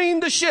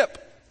steering the ship,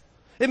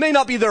 it may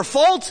not be their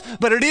fault,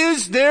 but it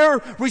is their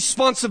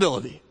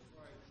responsibility.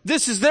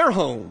 This is their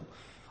home.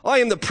 I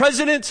am the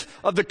president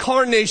of the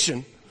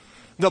Carnation.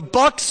 The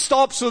buck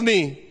stops with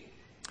me.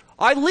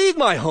 I lead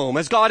my home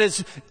as God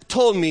has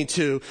told me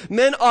to.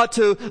 Men ought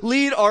to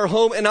lead our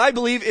home, and I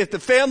believe if the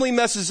family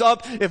messes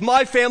up, if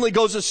my family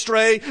goes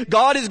astray,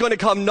 God is going to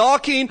come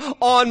knocking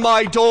on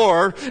my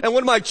door, and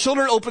when my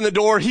children open the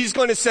door, he's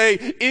going to say,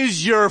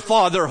 is your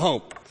father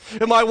home?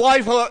 If my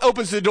wife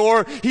opens the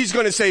door, he's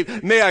going to say,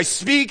 may I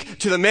speak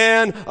to the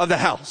man of the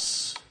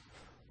house?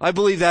 I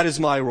believe that is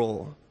my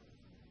role.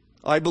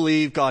 I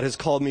believe God has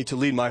called me to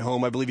lead my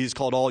home. I believe he's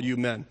called all you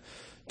men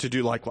to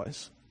do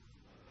likewise.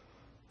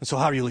 And so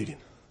how are you leading?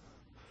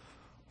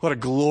 What a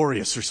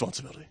glorious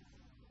responsibility.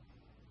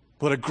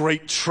 What a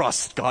great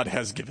trust God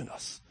has given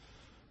us.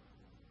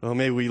 Well,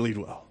 may we lead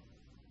well.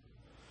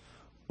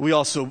 We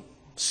also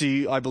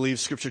see, I believe,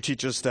 Scripture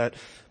teaches that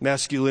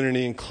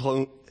masculinity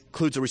includes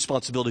a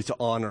responsibility to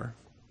honor.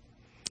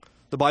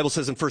 The Bible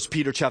says in 1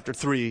 Peter chapter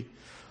 3,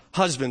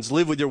 husbands,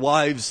 live with your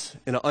wives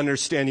in an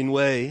understanding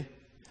way,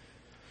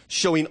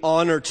 showing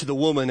honor to the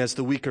woman as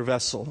the weaker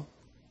vessel.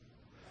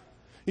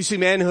 You see,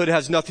 manhood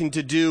has nothing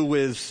to do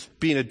with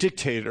being a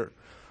dictator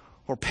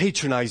or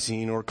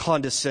patronizing or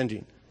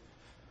condescending.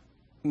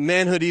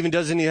 Manhood even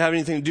doesn't have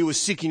anything to do with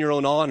seeking your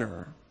own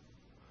honor.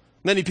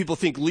 Many people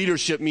think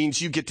leadership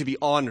means you get to be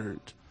honored.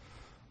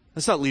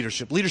 That's not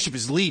leadership. Leadership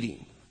is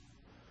leading.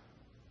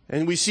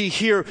 And we see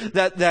here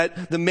that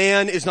the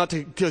man is not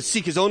to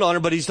seek his own honor,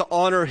 but he's to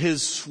honor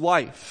his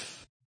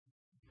wife.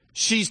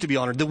 She's to be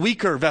honored. The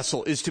weaker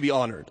vessel is to be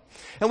honored.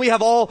 And we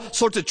have all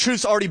sorts of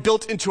truths already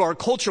built into our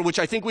culture, which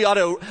I think we ought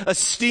to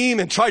esteem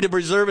and try to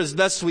preserve as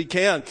best we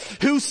can.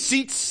 Who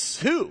seats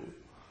who?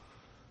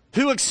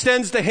 Who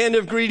extends the hand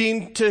of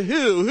greeting to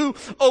who? Who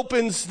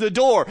opens the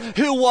door?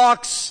 Who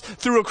walks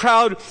through a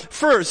crowd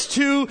first?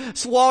 Who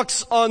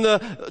walks on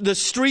the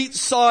street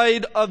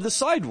side of the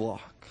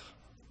sidewalk?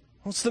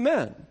 Well, it's the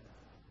men,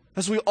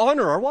 as we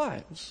honor our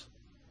wives.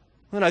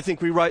 And I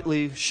think we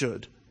rightly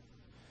should.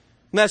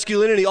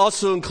 Masculinity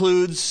also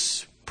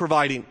includes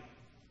providing.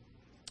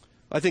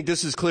 I think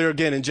this is clear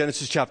again in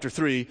Genesis chapter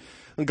 3.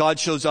 When God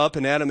shows up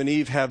and Adam and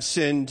Eve have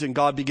sinned and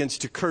God begins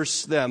to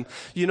curse them.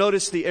 You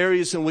notice the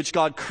areas in which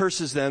God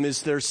curses them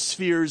is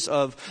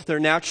their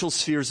natural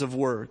spheres of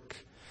work.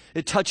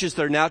 It touches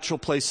their natural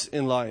place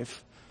in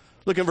life.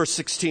 Look at verse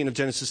 16 of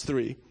Genesis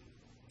 3.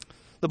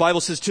 The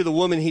Bible says, to the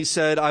woman he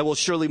said, I will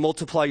surely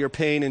multiply your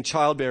pain in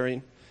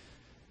childbearing.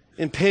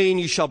 In pain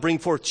you shall bring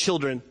forth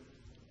children.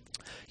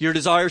 Your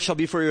desire shall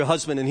be for your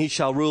husband, and he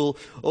shall rule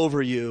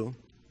over you.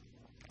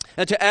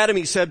 And to Adam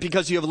he said,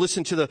 because you have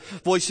listened to the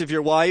voice of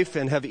your wife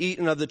and have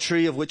eaten of the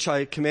tree of which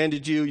I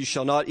commanded you, you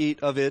shall not eat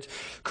of it.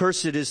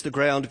 Cursed is the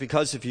ground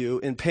because of you.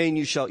 In pain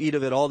you shall eat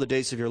of it all the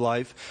days of your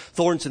life.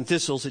 Thorns and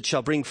thistles it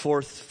shall bring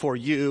forth for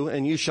you,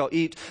 and you shall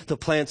eat the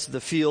plants of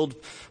the field.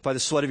 By the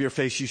sweat of your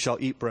face you shall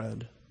eat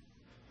bread.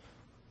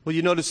 Well,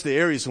 you notice the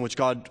areas in which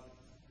God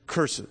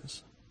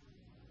curses.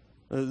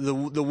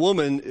 The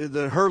woman,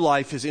 her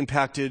life is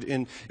impacted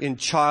in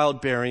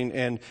childbearing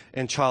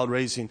and child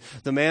raising.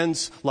 The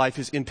man's life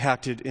is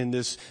impacted in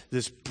this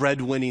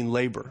breadwinning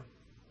labor.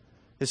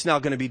 It's now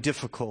going to be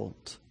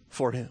difficult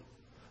for him.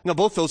 Now,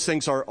 both those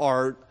things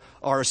are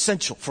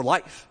essential for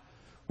life.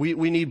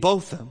 We need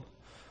both of them.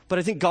 But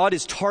I think God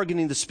is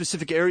targeting the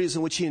specific areas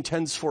in which he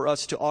intends for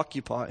us to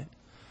occupy.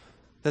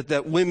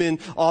 That women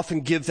often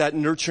give that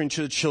nurturing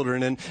to the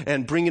children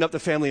and bringing up the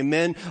family. And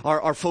men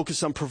are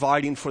focused on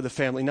providing for the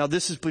family. Now,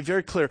 this is be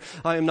very clear.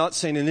 I am not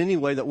saying in any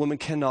way that women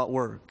cannot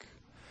work,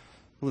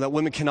 that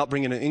women cannot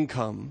bring in an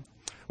income.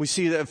 We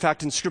see that, in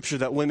fact, in Scripture,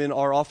 that women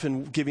are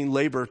often giving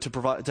labor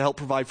to help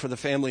provide for the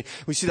family.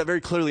 We see that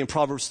very clearly in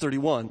Proverbs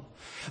 31.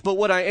 But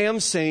what I am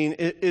saying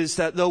is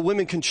that though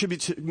women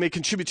may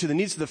contribute to the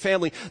needs of the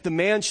family, the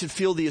man should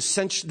feel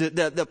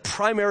the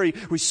primary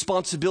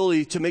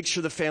responsibility to make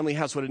sure the family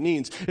has what it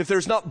needs. If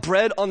there's not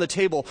bread on the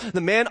table,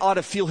 the man ought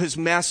to feel his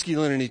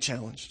masculinity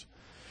challenged.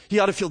 He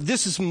ought to feel,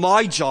 this is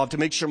my job to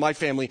make sure my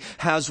family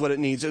has what it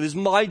needs. It is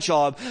my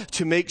job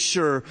to make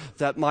sure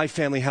that my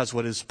family has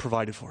what is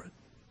provided for it.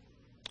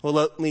 Well,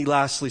 let me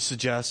lastly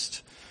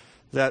suggest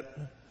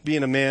that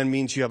being a man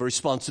means you have a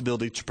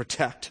responsibility to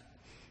protect.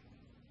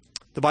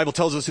 The Bible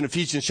tells us in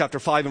Ephesians chapter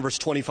 5 and verse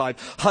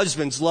 25,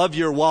 husbands, love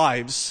your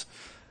wives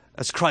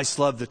as Christ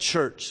loved the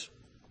church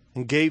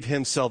and gave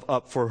himself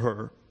up for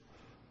her.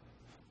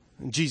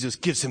 And Jesus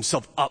gives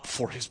himself up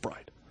for his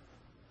bride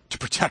to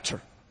protect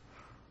her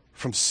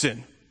from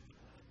sin,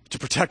 to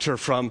protect her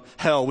from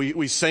hell.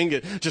 We sang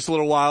it just a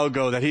little while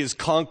ago that he has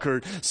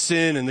conquered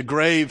sin and the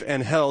grave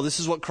and hell. This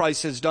is what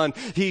Christ has done.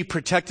 He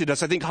protected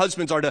us. I think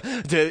husbands are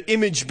to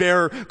image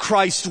bear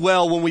Christ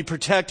well when we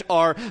protect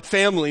our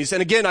families.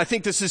 And again, I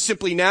think this is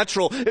simply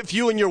natural. If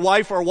you and your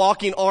wife are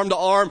walking arm to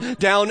arm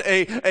down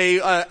a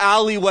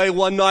alleyway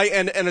one night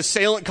and an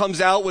assailant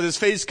comes out with his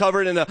face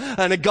covered and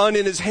a gun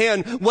in his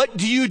hand, what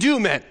do,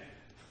 men?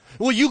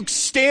 Well, you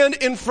stand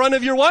in front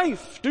of your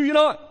wife, do you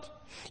not?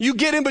 You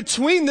get in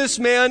between this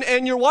man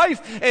and your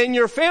wife and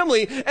your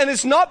family, and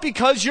it's not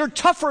because you're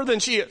tougher than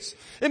she is.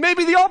 It may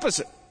be the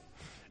opposite.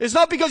 It's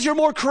not because you're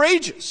more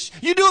courageous.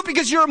 You do it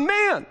because you're a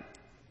man.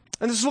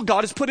 And this is what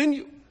God has put in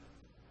you.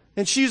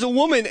 And she's a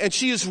woman, and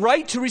she is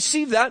right to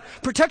receive that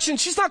protection.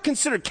 She's not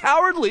considered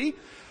cowardly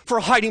for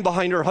hiding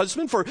behind her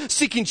husband, for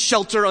seeking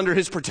shelter under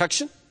his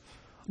protection.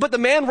 But the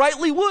man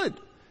rightly would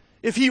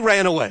if he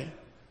ran away,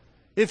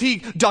 if he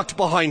ducked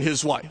behind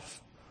his wife.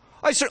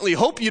 I certainly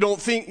hope you don't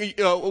think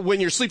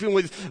when you're sleeping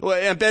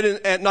in bed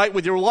at night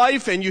with your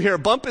wife and you hear a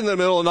bump in the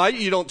middle of the night,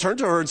 you don't turn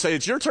to her and say,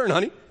 it's your turn,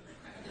 honey.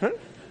 Huh?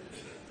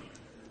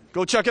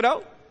 Go check it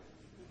out.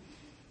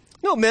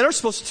 No, men are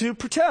supposed to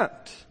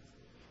protect.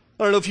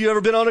 I don't know if you've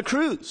ever been on a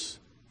cruise.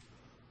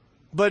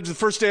 But the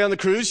first day on the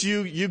cruise,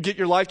 you get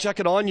your life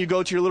jacket on, you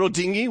go to your little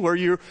dinghy where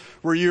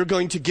you're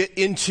going to get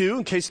into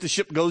in case the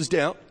ship goes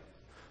down.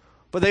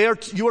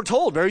 But you are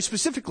told very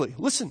specifically,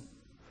 listen,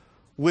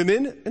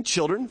 women and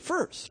children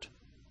first.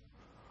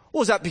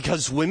 Well, is that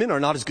because women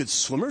are not as good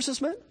swimmers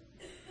as men?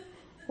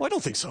 Well, I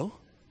don't think so.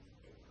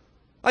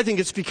 I think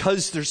it's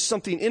because there's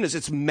something in us.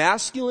 It's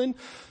masculine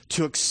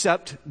to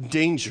accept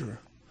danger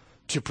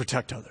to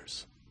protect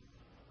others.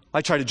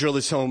 I try to drill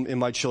this home in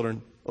my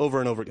children over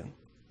and over again.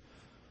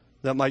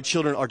 that my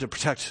children are to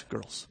protect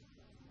girls.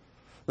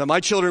 That my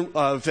children,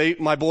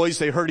 my boys,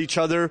 they hurt each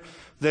other,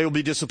 they will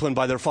be disciplined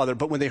by their father.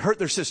 But when they hurt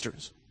their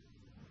sisters,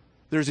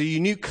 there's a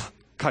unique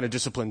kind of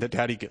discipline that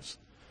daddy gives.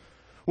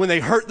 When they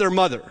hurt their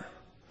mother,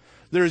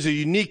 there is a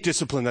unique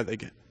discipline that they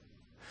get.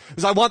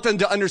 Because I want them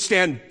to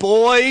understand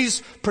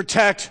boys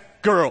protect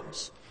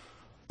girls.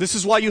 This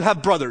is why you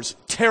have brothers.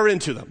 Tear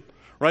into them,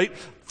 right?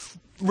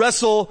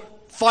 Wrestle,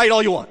 fight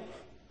all you want.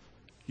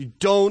 You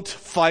don't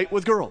fight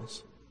with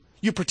girls.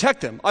 You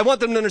protect them. I want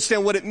them to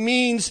understand what it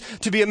means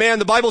to be a man.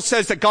 The Bible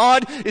says that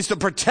God is the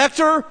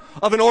protector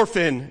of an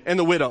orphan and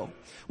the widow.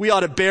 We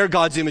ought to bear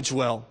God's image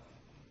well.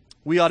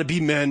 We ought to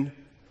be men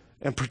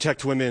and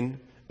protect women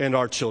and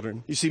our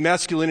children. You see,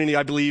 masculinity,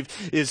 I believe,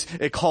 is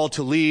a call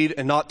to lead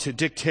and not to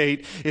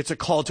dictate. It's a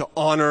call to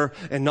honor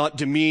and not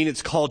demean.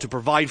 It's a call to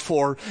provide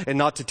for and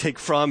not to take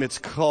from. It's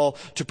a call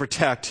to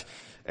protect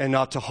and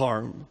not to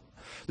harm.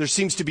 There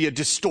seems to be a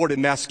distorted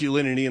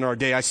masculinity in our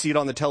day. I see it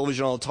on the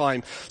television all the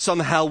time.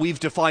 Somehow we've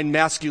defined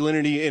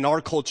masculinity in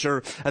our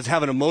culture as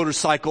having a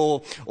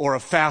motorcycle or a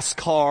fast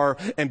car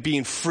and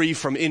being free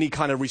from any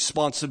kind of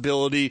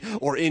responsibility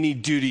or any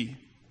duty.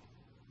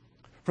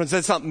 Friends,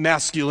 that's not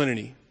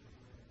masculinity.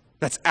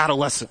 That's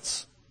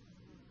adolescence.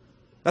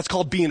 That's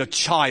called being a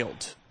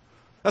child.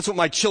 That's what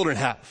my children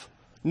have.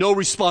 No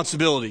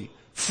responsibility,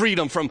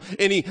 freedom from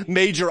any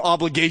major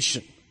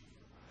obligation.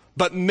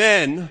 But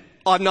men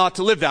ought not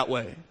to live that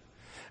way.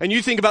 And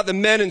you think about the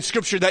men in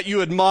Scripture that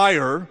you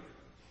admire.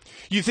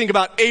 You think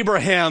about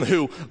Abraham,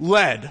 who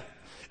led.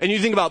 And you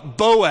think about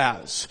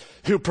Boaz,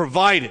 who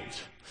provided.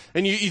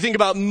 And you think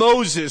about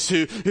Moses,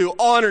 who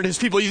honored his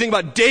people. You think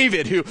about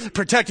David, who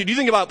protected. You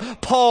think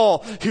about Paul,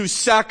 who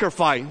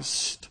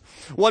sacrificed.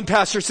 One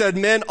pastor said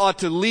men ought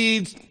to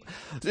lead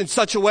in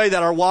such a way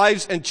that our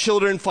wives and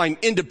children find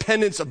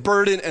independence a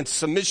burden and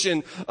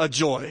submission a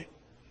joy.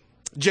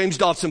 James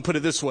Dobson put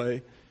it this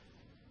way: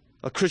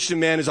 a Christian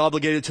man is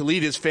obligated to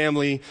lead his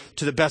family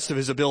to the best of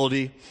his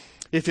ability.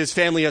 If his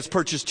family has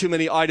purchased too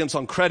many items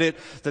on credit,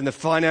 then the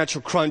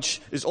financial crunch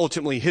is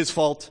ultimately his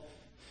fault.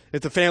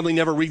 If the family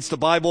never reads the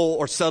Bible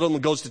or seldom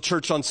goes to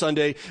church on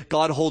Sunday,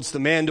 God holds the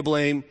man to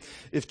blame.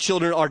 If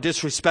children are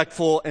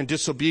disrespectful and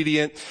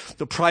disobedient,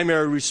 the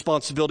primary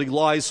responsibility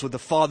lies with the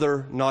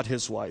father, not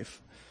his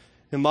wife.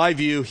 In my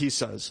view, he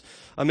says,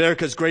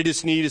 America's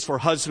greatest need is for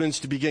husbands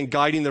to begin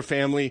guiding their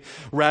family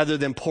rather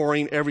than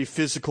pouring every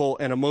physical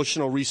and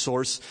emotional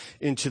resource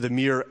into the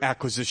mere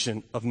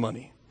acquisition of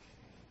money.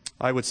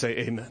 I would say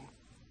amen.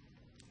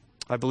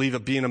 I believe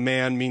that being a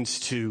man means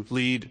to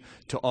lead,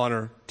 to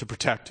honor, to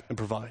protect, and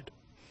provide.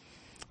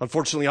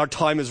 Unfortunately, our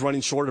time is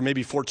running short, or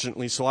maybe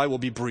fortunately, so I will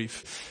be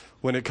brief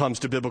when it comes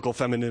to biblical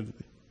femininity.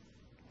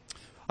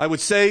 I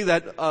would say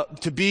that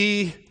to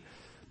be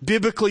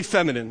biblically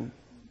feminine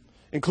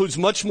includes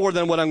much more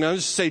than what I'm going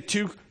to say.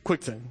 Two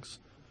quick things.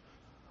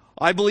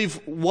 I believe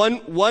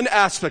one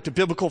aspect of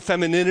biblical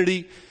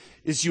femininity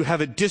is you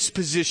have a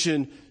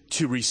disposition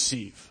to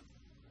receive.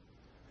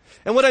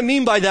 And what I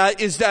mean by that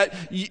is that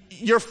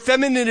your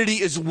femininity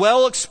is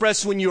well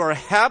expressed when you are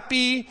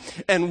happy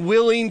and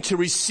willing to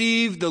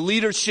receive the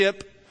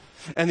leadership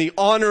and the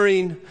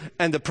honoring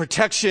and the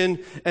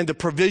protection and the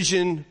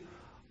provision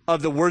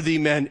of the worthy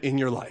men in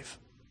your life.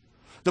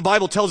 The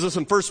Bible tells us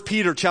in 1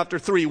 Peter chapter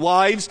 3,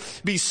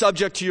 wives, be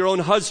subject to your own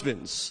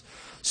husbands,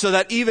 so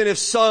that even if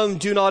some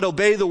do not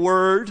obey the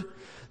word,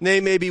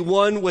 they may be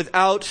won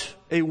without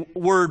a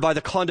word by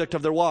the conduct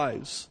of their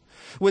wives.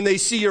 When they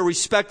see your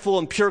respectful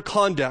and pure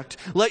conduct,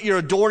 let your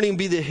adorning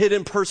be the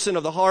hidden person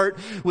of the heart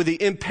with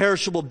the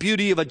imperishable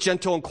beauty of a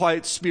gentle and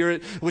quiet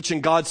spirit, which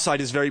in God's sight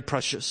is very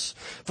precious.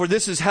 For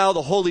this is how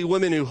the holy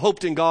women who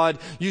hoped in God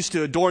used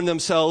to adorn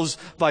themselves,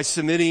 by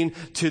submitting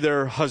to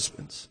their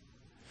husbands.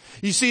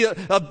 You see,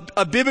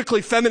 a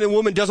biblically feminine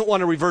woman doesn't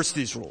want to reverse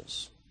these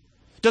rules.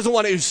 Doesn't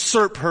want to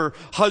usurp her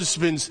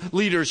husband's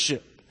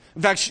leadership.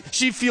 In fact,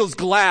 she feels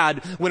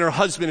glad when her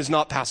husband is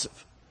not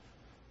passive.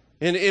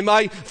 In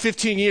my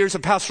 15 years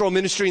of pastoral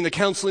ministry and the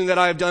counseling that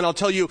I have done, I'll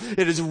tell you,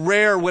 it is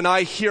rare when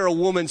I hear a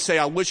woman say,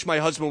 I wish my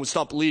husband would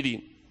stop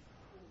leading.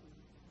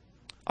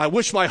 I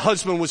wish my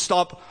husband would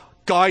stop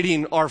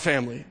guiding our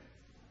family.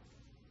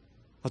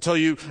 I'll tell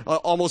you,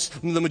 almost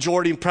the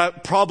majority,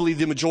 probably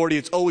the majority,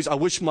 it's always, I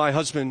wish my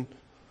husband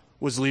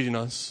was leading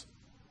us.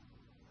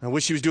 I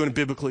wish he was doing it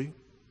biblically.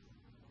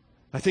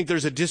 I think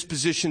there's a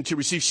disposition to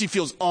receive. She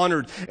feels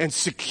honored and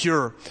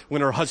secure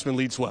when her husband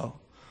leads well.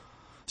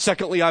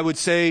 Secondly, I would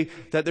say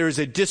that there is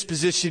a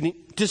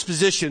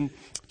disposition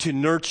to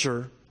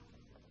nurture.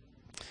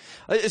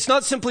 It's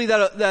not simply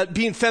that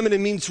being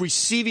feminine means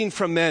receiving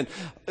from men.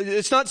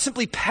 It's not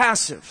simply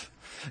passive.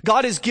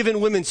 God has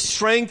given women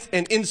strength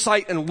and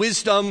insight and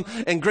wisdom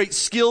and great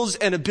skills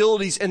and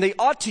abilities, and they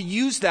ought to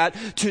use that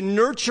to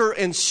nurture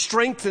and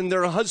strengthen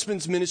their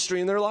husband's ministry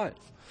in their life.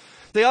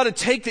 They ought to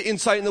take the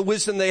insight and the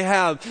wisdom they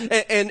have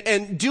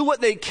and do what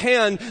they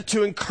can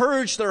to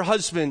encourage their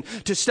husband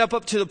to step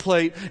up to the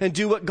plate and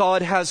do what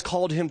God has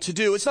called him to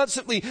do. It's not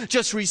simply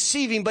just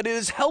receiving, but it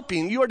is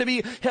helping. You are to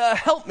be a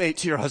helpmate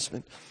to your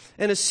husband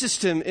and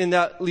assist him in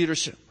that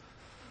leadership.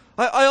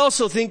 I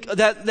also think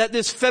that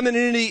this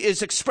femininity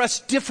is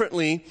expressed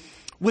differently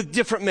with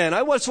different men.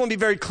 I just want to be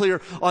very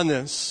clear on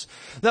this.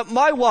 That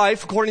my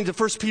wife, according to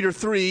 1 Peter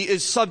 3,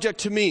 is subject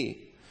to me,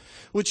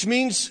 which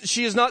means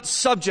she is not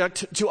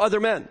subject to other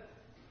men.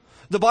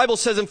 The Bible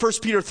says in 1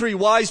 Peter 3,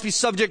 wives, be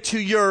subject to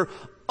your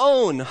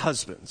own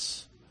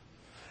husbands.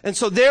 And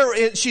so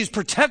there, she's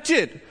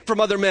protected from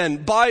other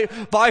men by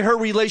her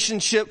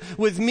relationship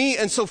with me.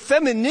 And so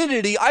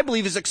femininity, I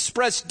believe, is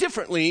expressed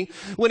differently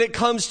when it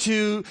comes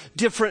to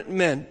different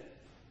men.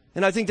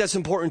 And I think that's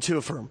important to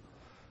affirm.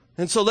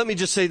 And so let me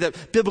just say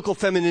that biblical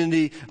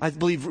femininity, I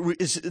believe,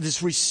 is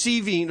this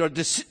receiving or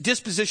this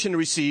disposition to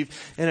receive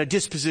and a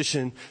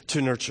disposition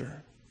to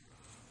nurture.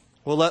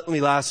 Well, let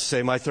me last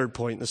say my third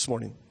point this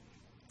morning.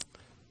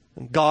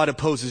 God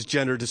opposes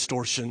gender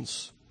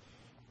distortions.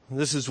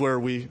 This is where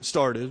we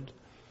started,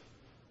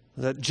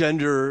 that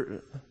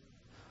gender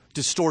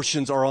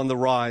distortions are on the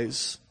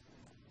rise.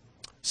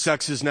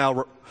 Sex is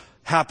now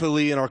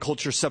happily in our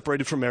culture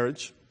separated from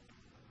marriage.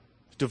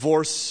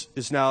 Divorce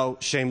is now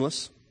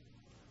shameless.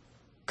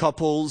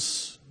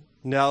 Children,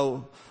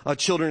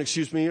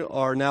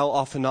 are now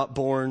often not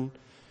born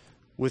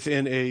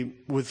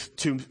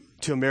to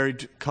a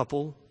married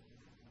couple.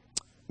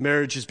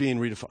 Marriage is being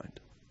redefined.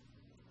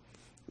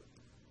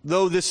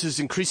 Though this is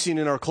increasing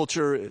in our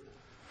culture,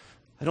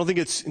 I don't think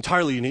it's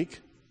entirely unique.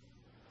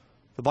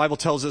 The Bible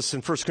tells us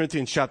in 1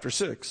 Corinthians chapter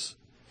 6,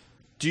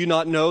 do you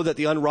not know that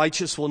the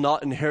unrighteous will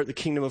not inherit the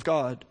kingdom of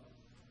God?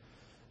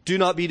 Do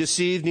not be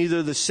deceived,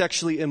 neither the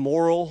sexually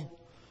immoral,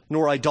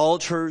 nor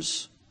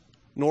idolaters,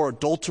 nor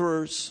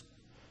adulterers,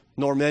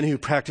 nor men who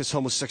practice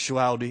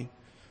homosexuality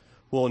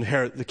will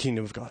inherit the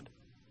kingdom of God.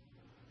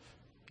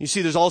 You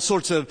see, there's all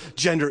sorts of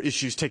gender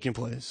issues taking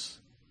place.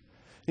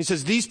 He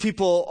says, these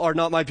people are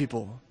not my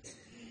people.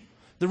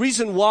 The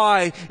reason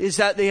why is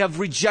that they have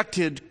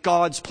rejected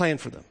God's plan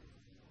for them.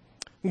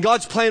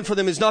 God's plan for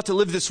them is not to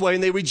live this way,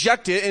 and they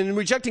reject it. And in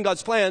rejecting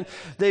God's plan,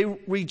 they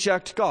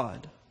reject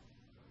God.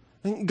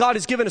 And God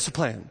has given us a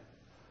plan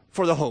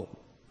for the home,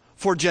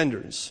 for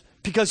genders,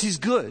 because He's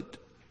good.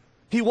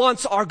 He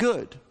wants our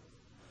good.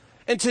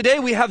 And today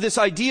we have this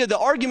idea, the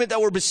argument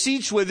that we're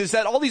besieged with is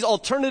that all these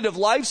alternative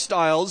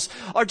lifestyles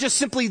are just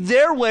simply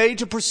their way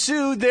to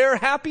pursue their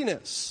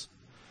happiness.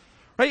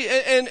 Right?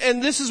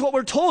 And this is what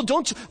we're told.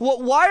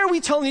 Why are we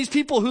telling these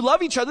people who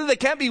love each other they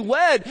can't be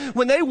wed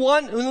when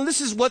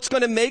this is what's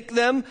going to make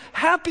them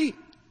happy?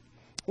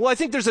 Well, I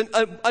think there's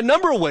a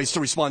number of ways to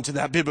respond to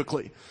that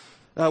biblically.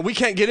 We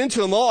can't get into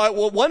them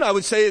all. One, I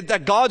would say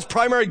that God's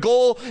primary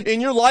goal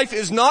in your life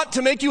is not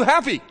to make you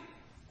happy.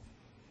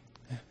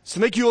 It's to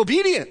make you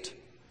obedient.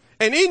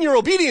 And in your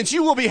obedience,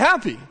 you will be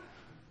happy.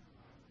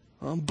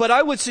 But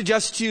I would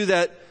suggest to you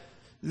that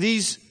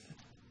these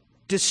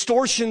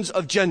distortions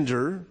of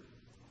gender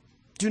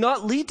do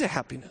not lead to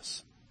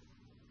happiness.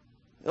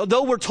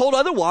 Though we're told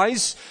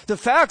otherwise, the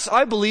facts,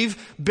 I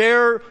believe,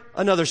 bear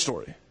another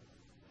story.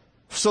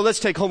 So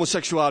let's take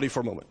homosexuality for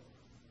a moment.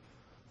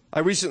 I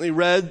recently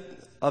read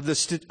of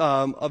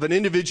an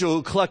individual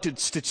who collected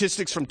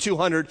statistics from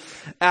 200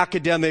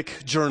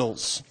 academic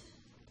journals.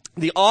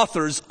 The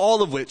authors,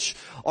 all of which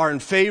are in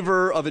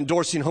favor of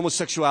endorsing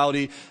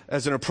homosexuality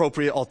as an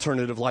appropriate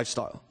alternative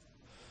lifestyle.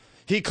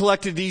 He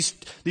collected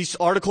these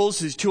articles,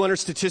 these 200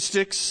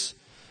 statistics,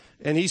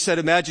 and he said,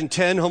 imagine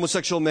 10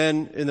 homosexual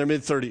men in their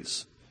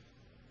mid-30s.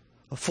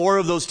 4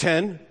 of those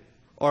 10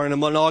 are in a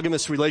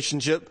monogamous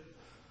relationship,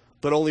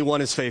 but only one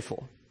is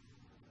faithful.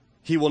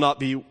 He will not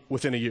be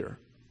within a year.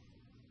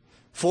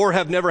 4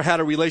 have never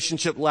had a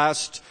relationship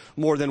last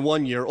more than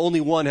 1 year.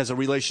 Only 1 has a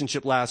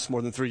relationship last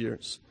more than 3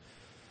 years.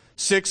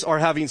 6 are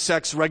having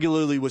sex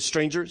regularly with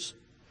strangers.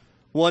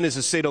 1 is a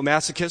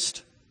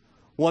sadomasochist.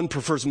 1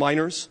 prefers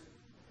minors.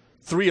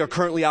 3 are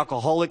currently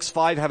alcoholics.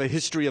 5 have a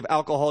history of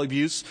alcohol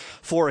abuse.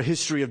 4 a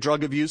history of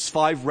drug abuse.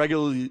 5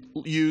 regularly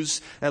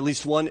use at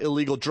least 1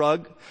 illegal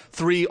drug.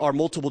 3 are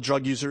multiple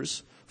drug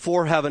users.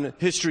 4 have a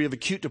history of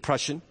acute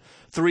depression.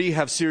 3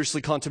 have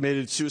seriously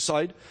contemplated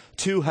suicide.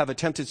 2 have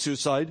attempted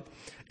suicide.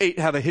 8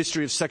 have a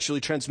history of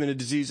sexually transmitted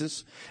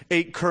diseases.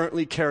 8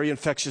 currently carry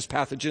infectious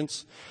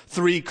pathogens.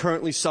 3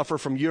 currently suffer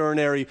from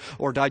urinary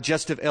or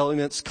digestive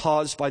ailments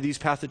caused by these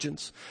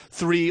pathogens.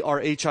 3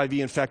 are HIV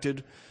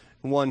infected.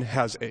 1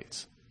 has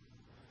AIDS.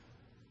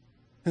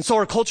 And so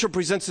our culture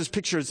presents this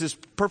picture as this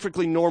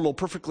perfectly normal,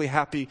 perfectly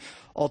happy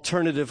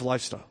alternative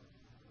lifestyle.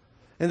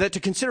 And that to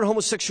consider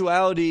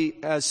homosexuality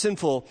as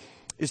sinful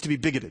is to be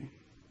bigoted,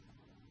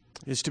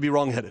 is to be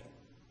wrong-headed,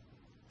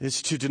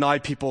 is to deny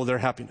people their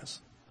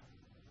happiness.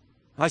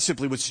 I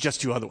simply would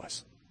suggest to you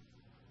otherwise.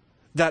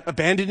 That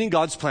abandoning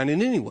God's plan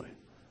in any way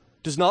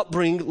does not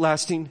bring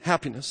lasting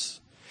happiness.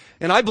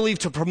 And I believe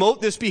to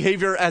promote this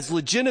behavior as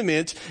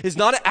legitimate is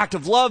not an act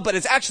of love, but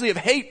it's actually of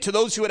hate to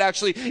those who would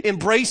actually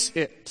embrace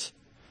it.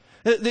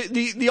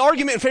 The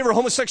argument in favor of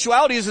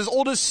homosexuality is as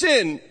old as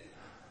sin.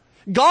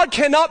 God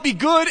cannot be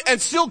good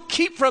and still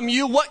keep from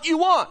you what you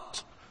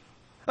want.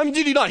 I mean,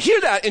 did you not hear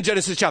that in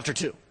Genesis chapter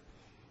 2?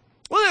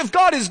 Well, if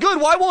God is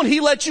good, why won't He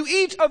let you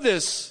eat of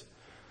this?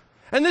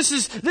 And this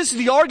is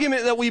the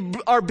argument that we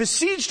are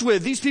besieged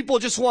with. These people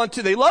just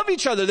they love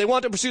each other. They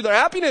want to pursue their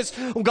happiness.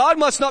 Well, God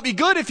must not be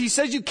good if he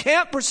says you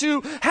can't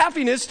pursue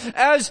happiness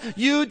as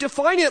you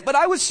define it. But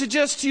I would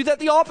suggest to you that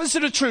the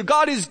opposite is true.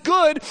 God is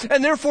good,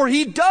 and therefore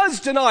he does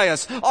deny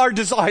us our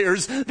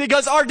desires,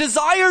 because our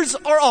desires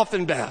are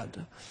often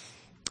bad.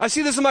 I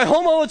see this in my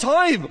home all the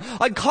time.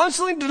 I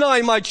constantly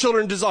deny my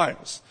children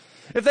desires.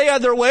 If they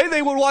had their way,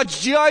 they would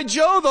watch G.I.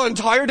 Joe the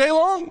entire day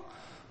long.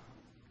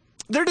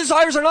 Their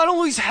desires are not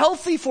always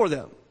healthy for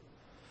them.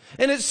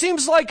 And it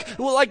seems like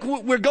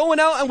we're going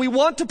out and we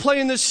want to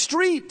play in the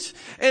street.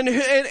 And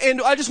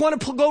I just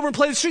want to go over and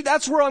play in the street.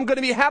 That's where I'm going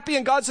to be happy.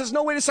 And God says,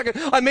 no, wait a second.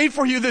 I made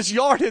for you this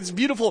yard. It's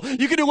beautiful.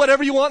 You can do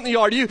whatever you want in the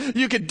yard.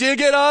 You could dig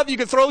it up. You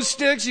could throw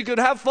sticks. You could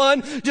have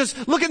fun.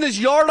 Just look at this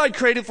yard I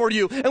created for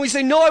you. And we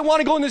say, no, I want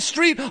to go in the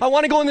street. I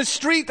want to go in the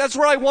street. That's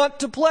where I want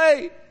to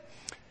play.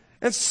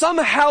 And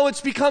somehow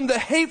it's become the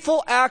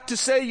hateful act to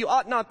say you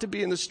ought not to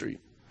be in the street.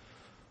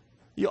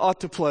 You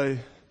ought to play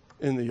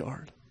in the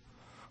yard.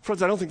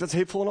 Friends, I don't think that's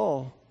hateful at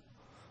all.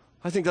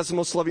 I think that's the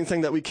most loving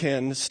thing that we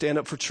can, stand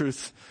up for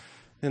truth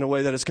in a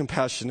way that is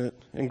compassionate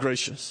and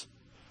gracious.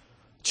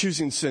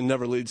 Choosing sin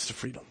never leads to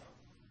freedom.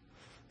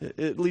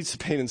 It leads to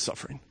pain and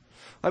suffering.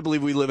 I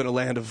believe we live in a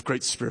land of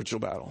great spiritual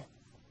battle.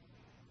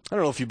 I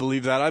don't know if you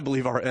believe that. I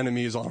believe our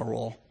enemy is on a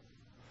roll.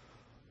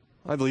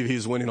 I believe he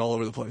is winning all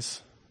over the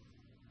place.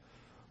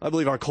 I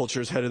believe our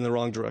culture is headed in the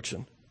wrong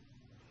direction.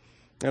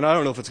 And I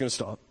don't know if it's going to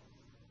stop.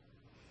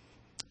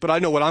 But I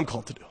know what I'm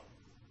called to do.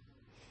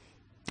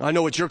 I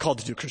know what you're called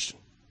to do, Christian.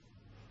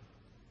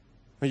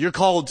 And you're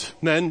called,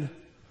 men,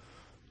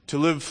 to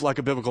live like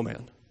a biblical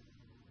man.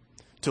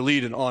 To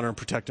lead and honor and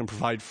protect and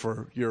provide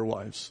for your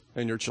wives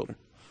and your children.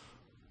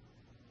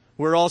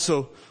 We're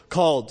also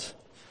called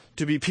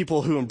to be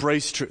people who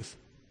embrace truth.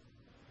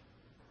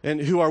 And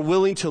who are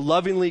willing to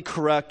lovingly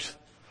correct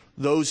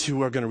those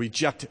who are going to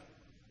reject it.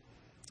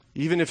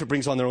 Even if it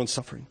brings on their own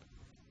suffering.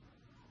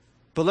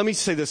 But let me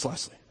say this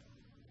lastly.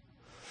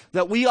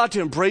 That we ought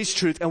to embrace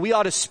truth and we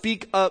ought to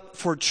speak up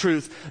for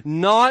truth,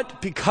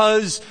 not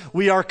because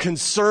we are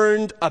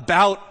concerned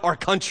about our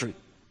country.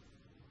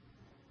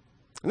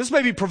 And this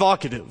may be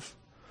provocative,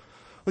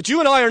 but you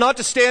and I are not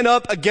to stand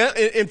up again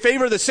in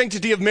favor of the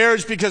sanctity of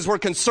marriage because we're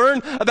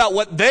concerned about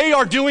what they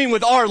are doing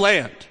with our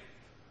land.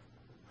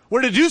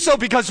 We're to do so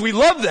because we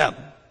love them.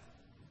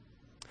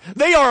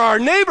 They are our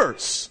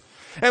neighbors.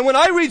 And when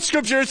I read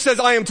scripture, it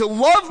says, I am to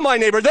love my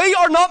neighbor. They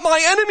are not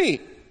my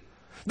enemy.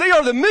 They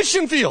are the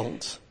mission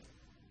field.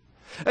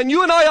 And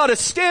you and I ought to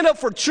stand up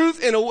for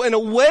truth in a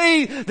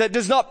way that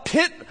does not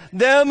pit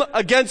them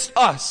against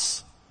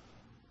us.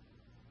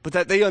 But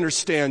that they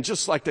understand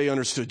just like they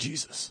understood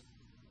Jesus.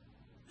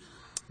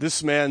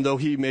 This man, though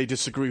he may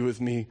disagree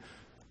with me,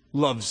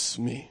 loves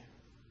me.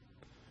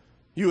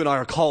 You and I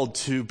are called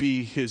to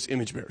be his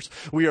image bearers.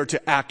 We are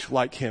to act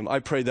like him. I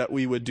pray that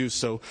we would do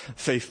so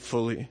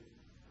faithfully.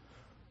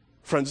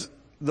 Friends,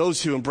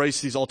 those who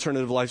embrace these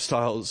alternative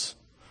lifestyles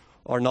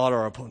are not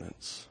our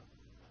opponents.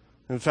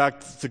 In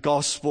fact, the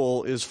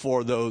gospel is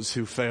for those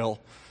who fail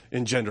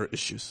in gender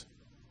issues,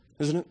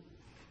 isn't it?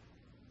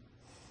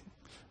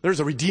 There's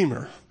a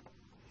Redeemer.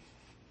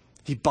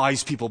 He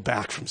buys people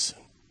back from sin.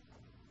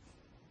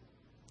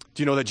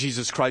 Do you know that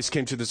Jesus Christ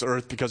came to this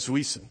earth because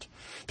we sinned,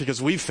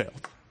 because we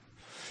failed?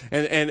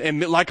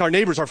 And like our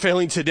neighbors are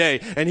failing today.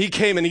 And he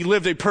came and he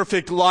lived a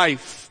perfect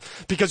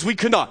life because we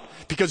could not.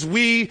 Because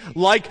we,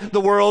 like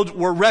the world,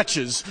 were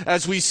wretches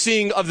as we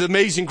sing of the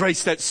amazing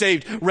grace that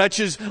saved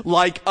wretches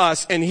like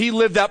us. And he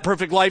lived that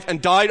perfect life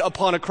and died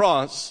upon a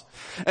cross.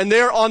 And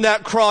there on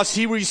that cross,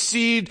 he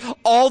received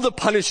all the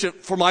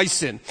punishment for my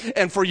sin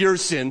and for your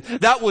sin.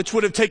 That which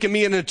would have taken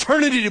me an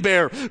eternity to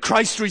bear,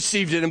 Christ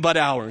received it in but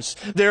hours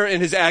there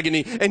in his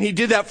agony. And he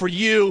did that for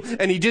you,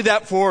 and he did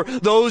that for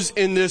those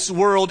in this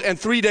world. And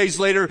 3 days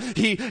later,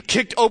 he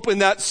kicked open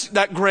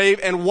that grave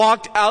and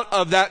walked out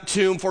of that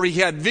tomb, for he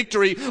had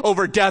victory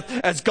over death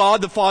as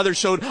God the Father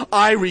showed,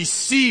 I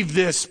received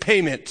this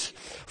payment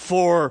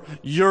for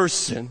your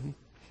sin.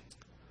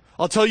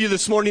 I'll tell you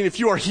this morning, if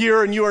you are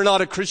here and you are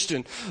not a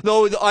Christian,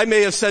 though I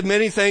may have said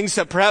many things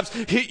that perhaps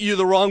hit you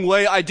the wrong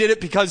way, I did it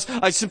because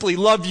I simply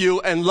love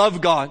you and love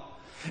God.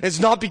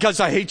 It's not because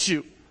I hate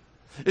you.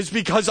 It's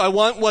because I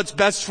want what's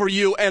best for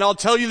you. And I'll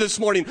tell you this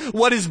morning,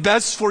 what is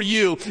best for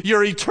you,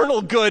 your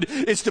eternal good,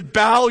 is to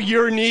bow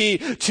your knee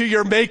to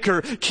your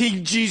Maker,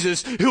 King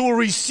Jesus, who will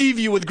receive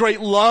you with great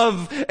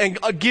love and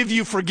give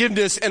you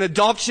forgiveness and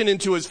adoption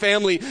into his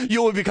family.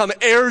 You will become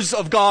heirs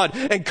of God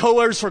and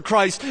co-heirs for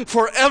Christ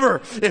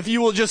forever if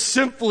you will just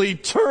simply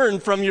turn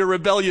from your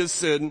rebellious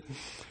sin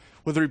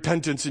with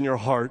repentance in your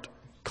heart,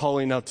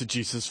 calling out to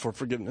Jesus for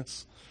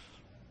forgiveness.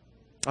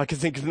 I can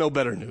think of no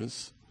better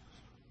news.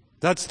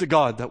 That's the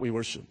God that we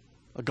worship,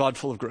 a God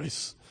full of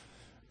grace,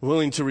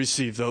 willing to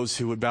receive those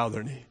who would bow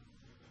their knee.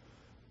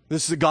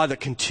 This is the God that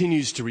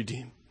continues to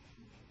redeem.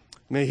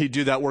 May he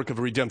do that work of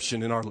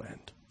redemption in our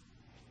land.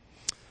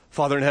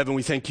 Father in heaven,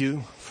 we thank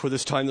you for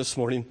this time this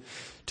morning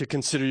to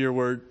consider your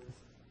word.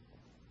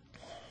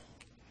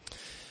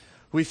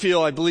 We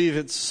feel, I believe,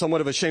 it's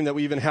somewhat of a shame that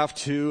we even have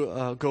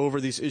to go over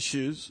these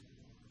issues.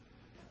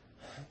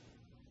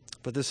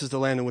 But this is the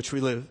land in which we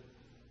live.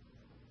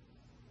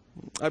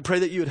 I pray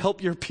that you would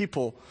help your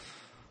people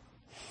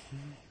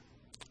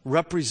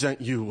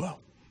represent you well.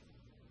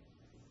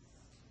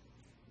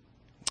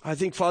 I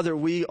think, Father,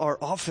 we are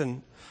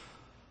often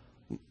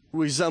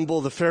resemble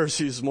the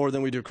Pharisees more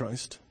than we do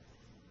Christ.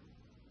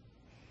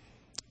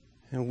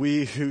 And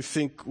we who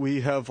think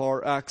we have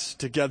our acts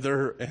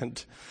together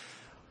and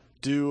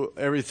do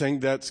everything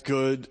that's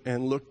good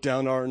and look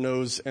down our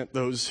nose at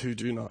those who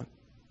do not.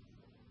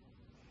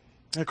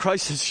 And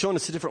Christ has shown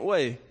us a different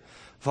way,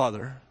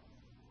 Father.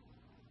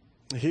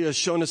 He has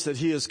shown us that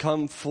he has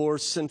come for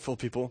sinful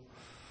people.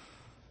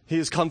 He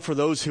has come for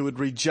those who would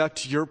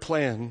reject your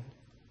plan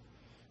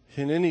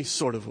in any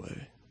sort of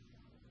way.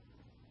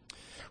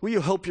 Will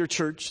you help your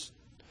church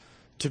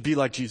to be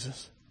like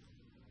Jesus?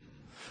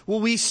 Will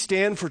we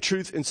stand for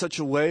truth in such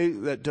a way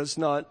that does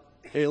not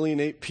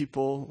alienate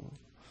people,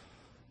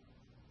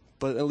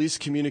 but at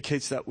least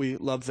communicates that we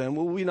love them?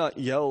 Will we not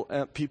yell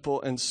at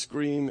people and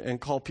scream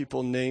and call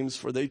people names,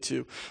 for they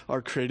too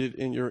are created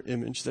in your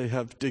image? They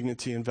have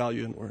dignity and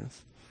value and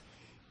worth.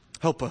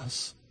 Help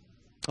us.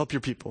 Help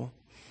your people.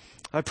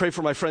 I pray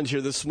for my friend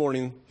here this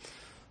morning.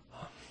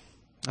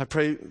 I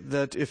pray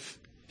that if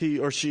he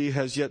or she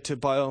has yet to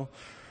bow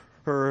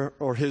her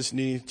or his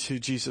knee to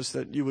Jesus,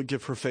 that you would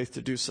give her faith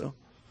to do so.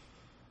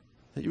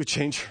 That you would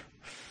change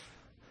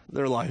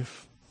their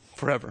life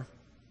forever.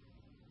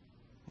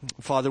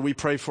 Father, we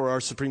pray for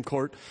our Supreme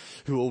Court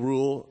who will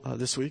rule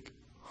this week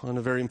on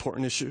a very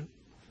important issue.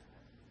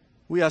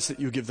 We ask that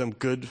you give them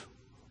good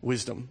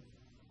wisdom.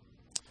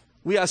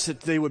 We ask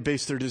that they would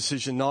base their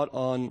decision not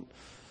on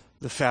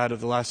the fad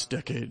of the last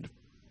decade,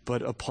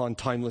 but upon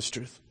timeless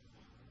truth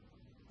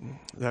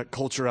that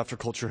culture after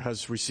culture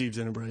has received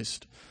and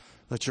embraced,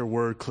 that your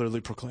word clearly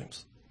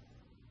proclaims.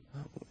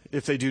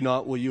 If they do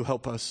not, will you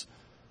help us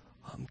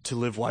to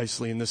live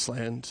wisely in this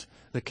land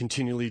that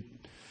continually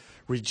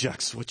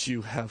rejects what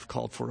you have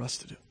called for us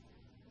to do.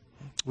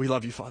 We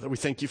love you, Father. We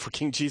thank you for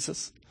King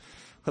Jesus.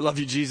 I love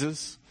you,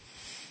 Jesus.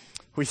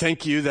 We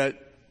thank you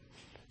that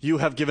you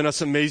have given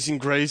us amazing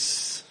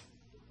grace,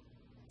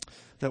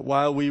 that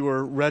while we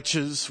were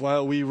wretches,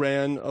 while we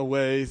ran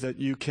away, that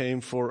you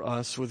came for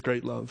us with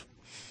great love.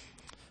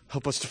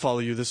 Help us to follow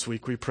you this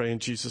week, we pray in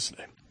Jesus'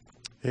 name.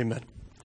 Amen.